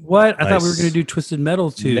Master. What? I thought we were going to do Twisted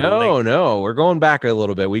Metal too. No. We're going back a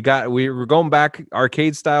little bit. We're going back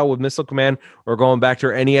arcade style with Missile Command. We're going back to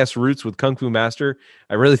our NES roots with Kung Fu Master.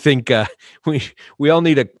 I really think we all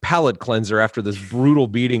need a palate cleanser after this brutal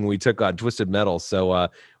beating we took on Twisted Metal. So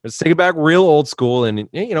let's take it back real old school, and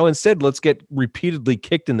instead let's get repeatedly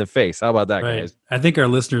kicked in the face. How about that, guys? I think our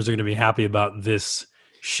listeners are going to be happy about this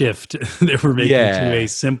shift that we're making to a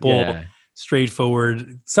simple,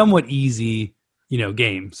 straightforward, somewhat easy,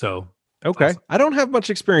 game. So okay, awesome. I don't have much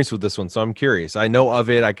experience with this one, so I'm curious. I know of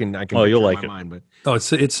it. I can. Oh, you'll like it. Mind, but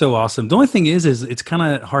it's so awesome. The only thing is it's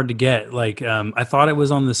kind of hard to get. Like I thought it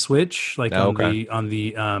was on the Switch, like on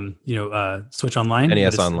the Switch Online,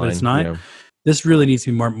 NES but Online. it's not. Yeah. This really needs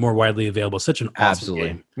to be more widely available. Such an awesome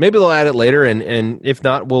game. Maybe they'll add it later, and if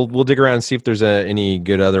not, we'll dig around and see if there's any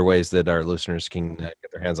good other ways that our listeners can get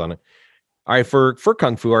their hands on it. All right, for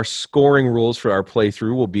Kung Fu, our scoring rules for our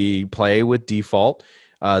playthrough will be play with default,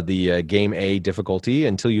 the game A difficulty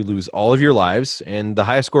until you lose all of your lives, and the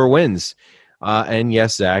highest score wins. And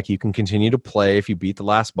yes, Zach, you can continue to play if you beat the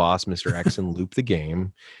last boss, Mr. X, and loop the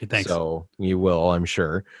game. Thanks. So you will, I'm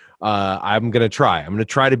sure. I'm going to try. I'm going to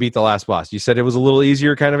try to beat the last boss. You said it was a little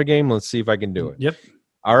easier kind of a game. Let's see if I can do it. Yep.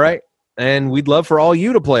 All right. And we'd love for all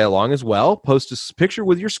you to play along as well. Post a picture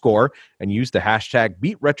with your score and use the hashtag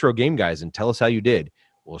 #BeatRetroGameGuys and tell us how you did.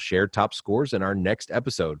 We'll share top scores in our next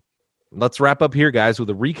episode. Let's wrap up here, guys, with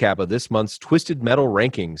a recap of this month's Twisted Metal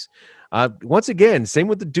rankings. Once again, same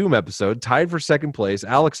with the Doom episode, tied for second place.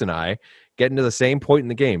 Alex and I getting to the same point in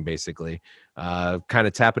the game, basically. Kind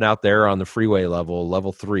of tapping out there on the freeway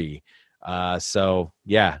level 3. So,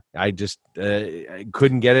 yeah, I just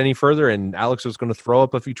couldn't get any further, and Alex was going to throw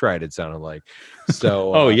up if he tried, it sounded like.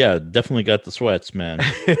 So, oh, yeah, definitely got the sweats, man.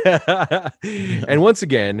 And once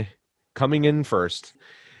again, coming in first,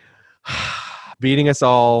 beating us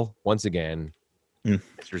all once again,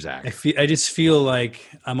 Mr. Zach. I just feel like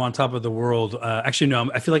I'm on top of the world. Actually,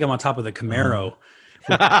 no, I feel like I'm on top of the Camaro.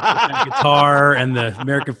 With the guitar and the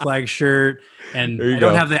American flag shirt, and I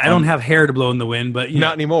don't have hair to blow in the wind, but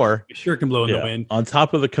not anymore. Your shirt can blow in the wind. On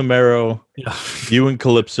top of the Camaro, you and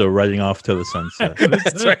Calypso riding off to the sunset.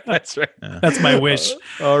 That's right. Yeah. That's my wish.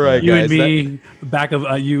 All right, you guys, and me, back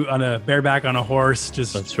of you on a bareback on a horse,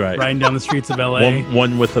 just riding down the streets of LA.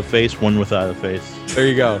 One with a face, one without a face. There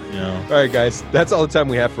you go. All right, guys, that's all the time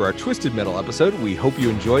we have for our Twisted Metal episode. We hope you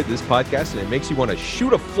enjoyed this podcast and it makes you want to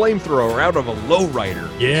shoot a flamethrower out of a lowrider.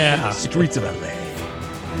 Yeah, streets of LA.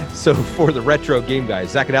 So for the Retro Game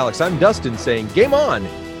Guys, Zach and Alex, I'm Dustin saying game on.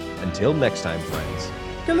 Until next time, friends.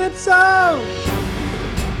 Calypso!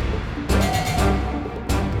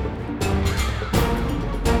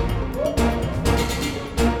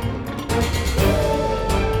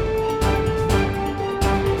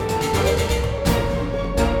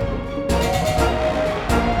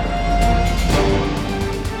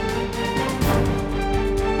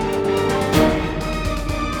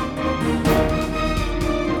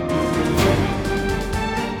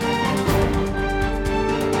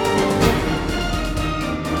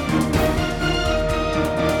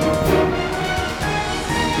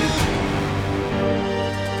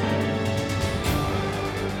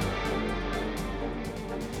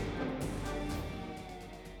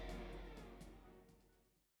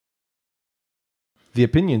 The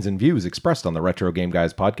opinions and views expressed on the Retro Game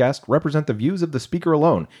Guys podcast represent the views of the speaker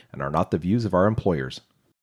alone and are not the views of our employers.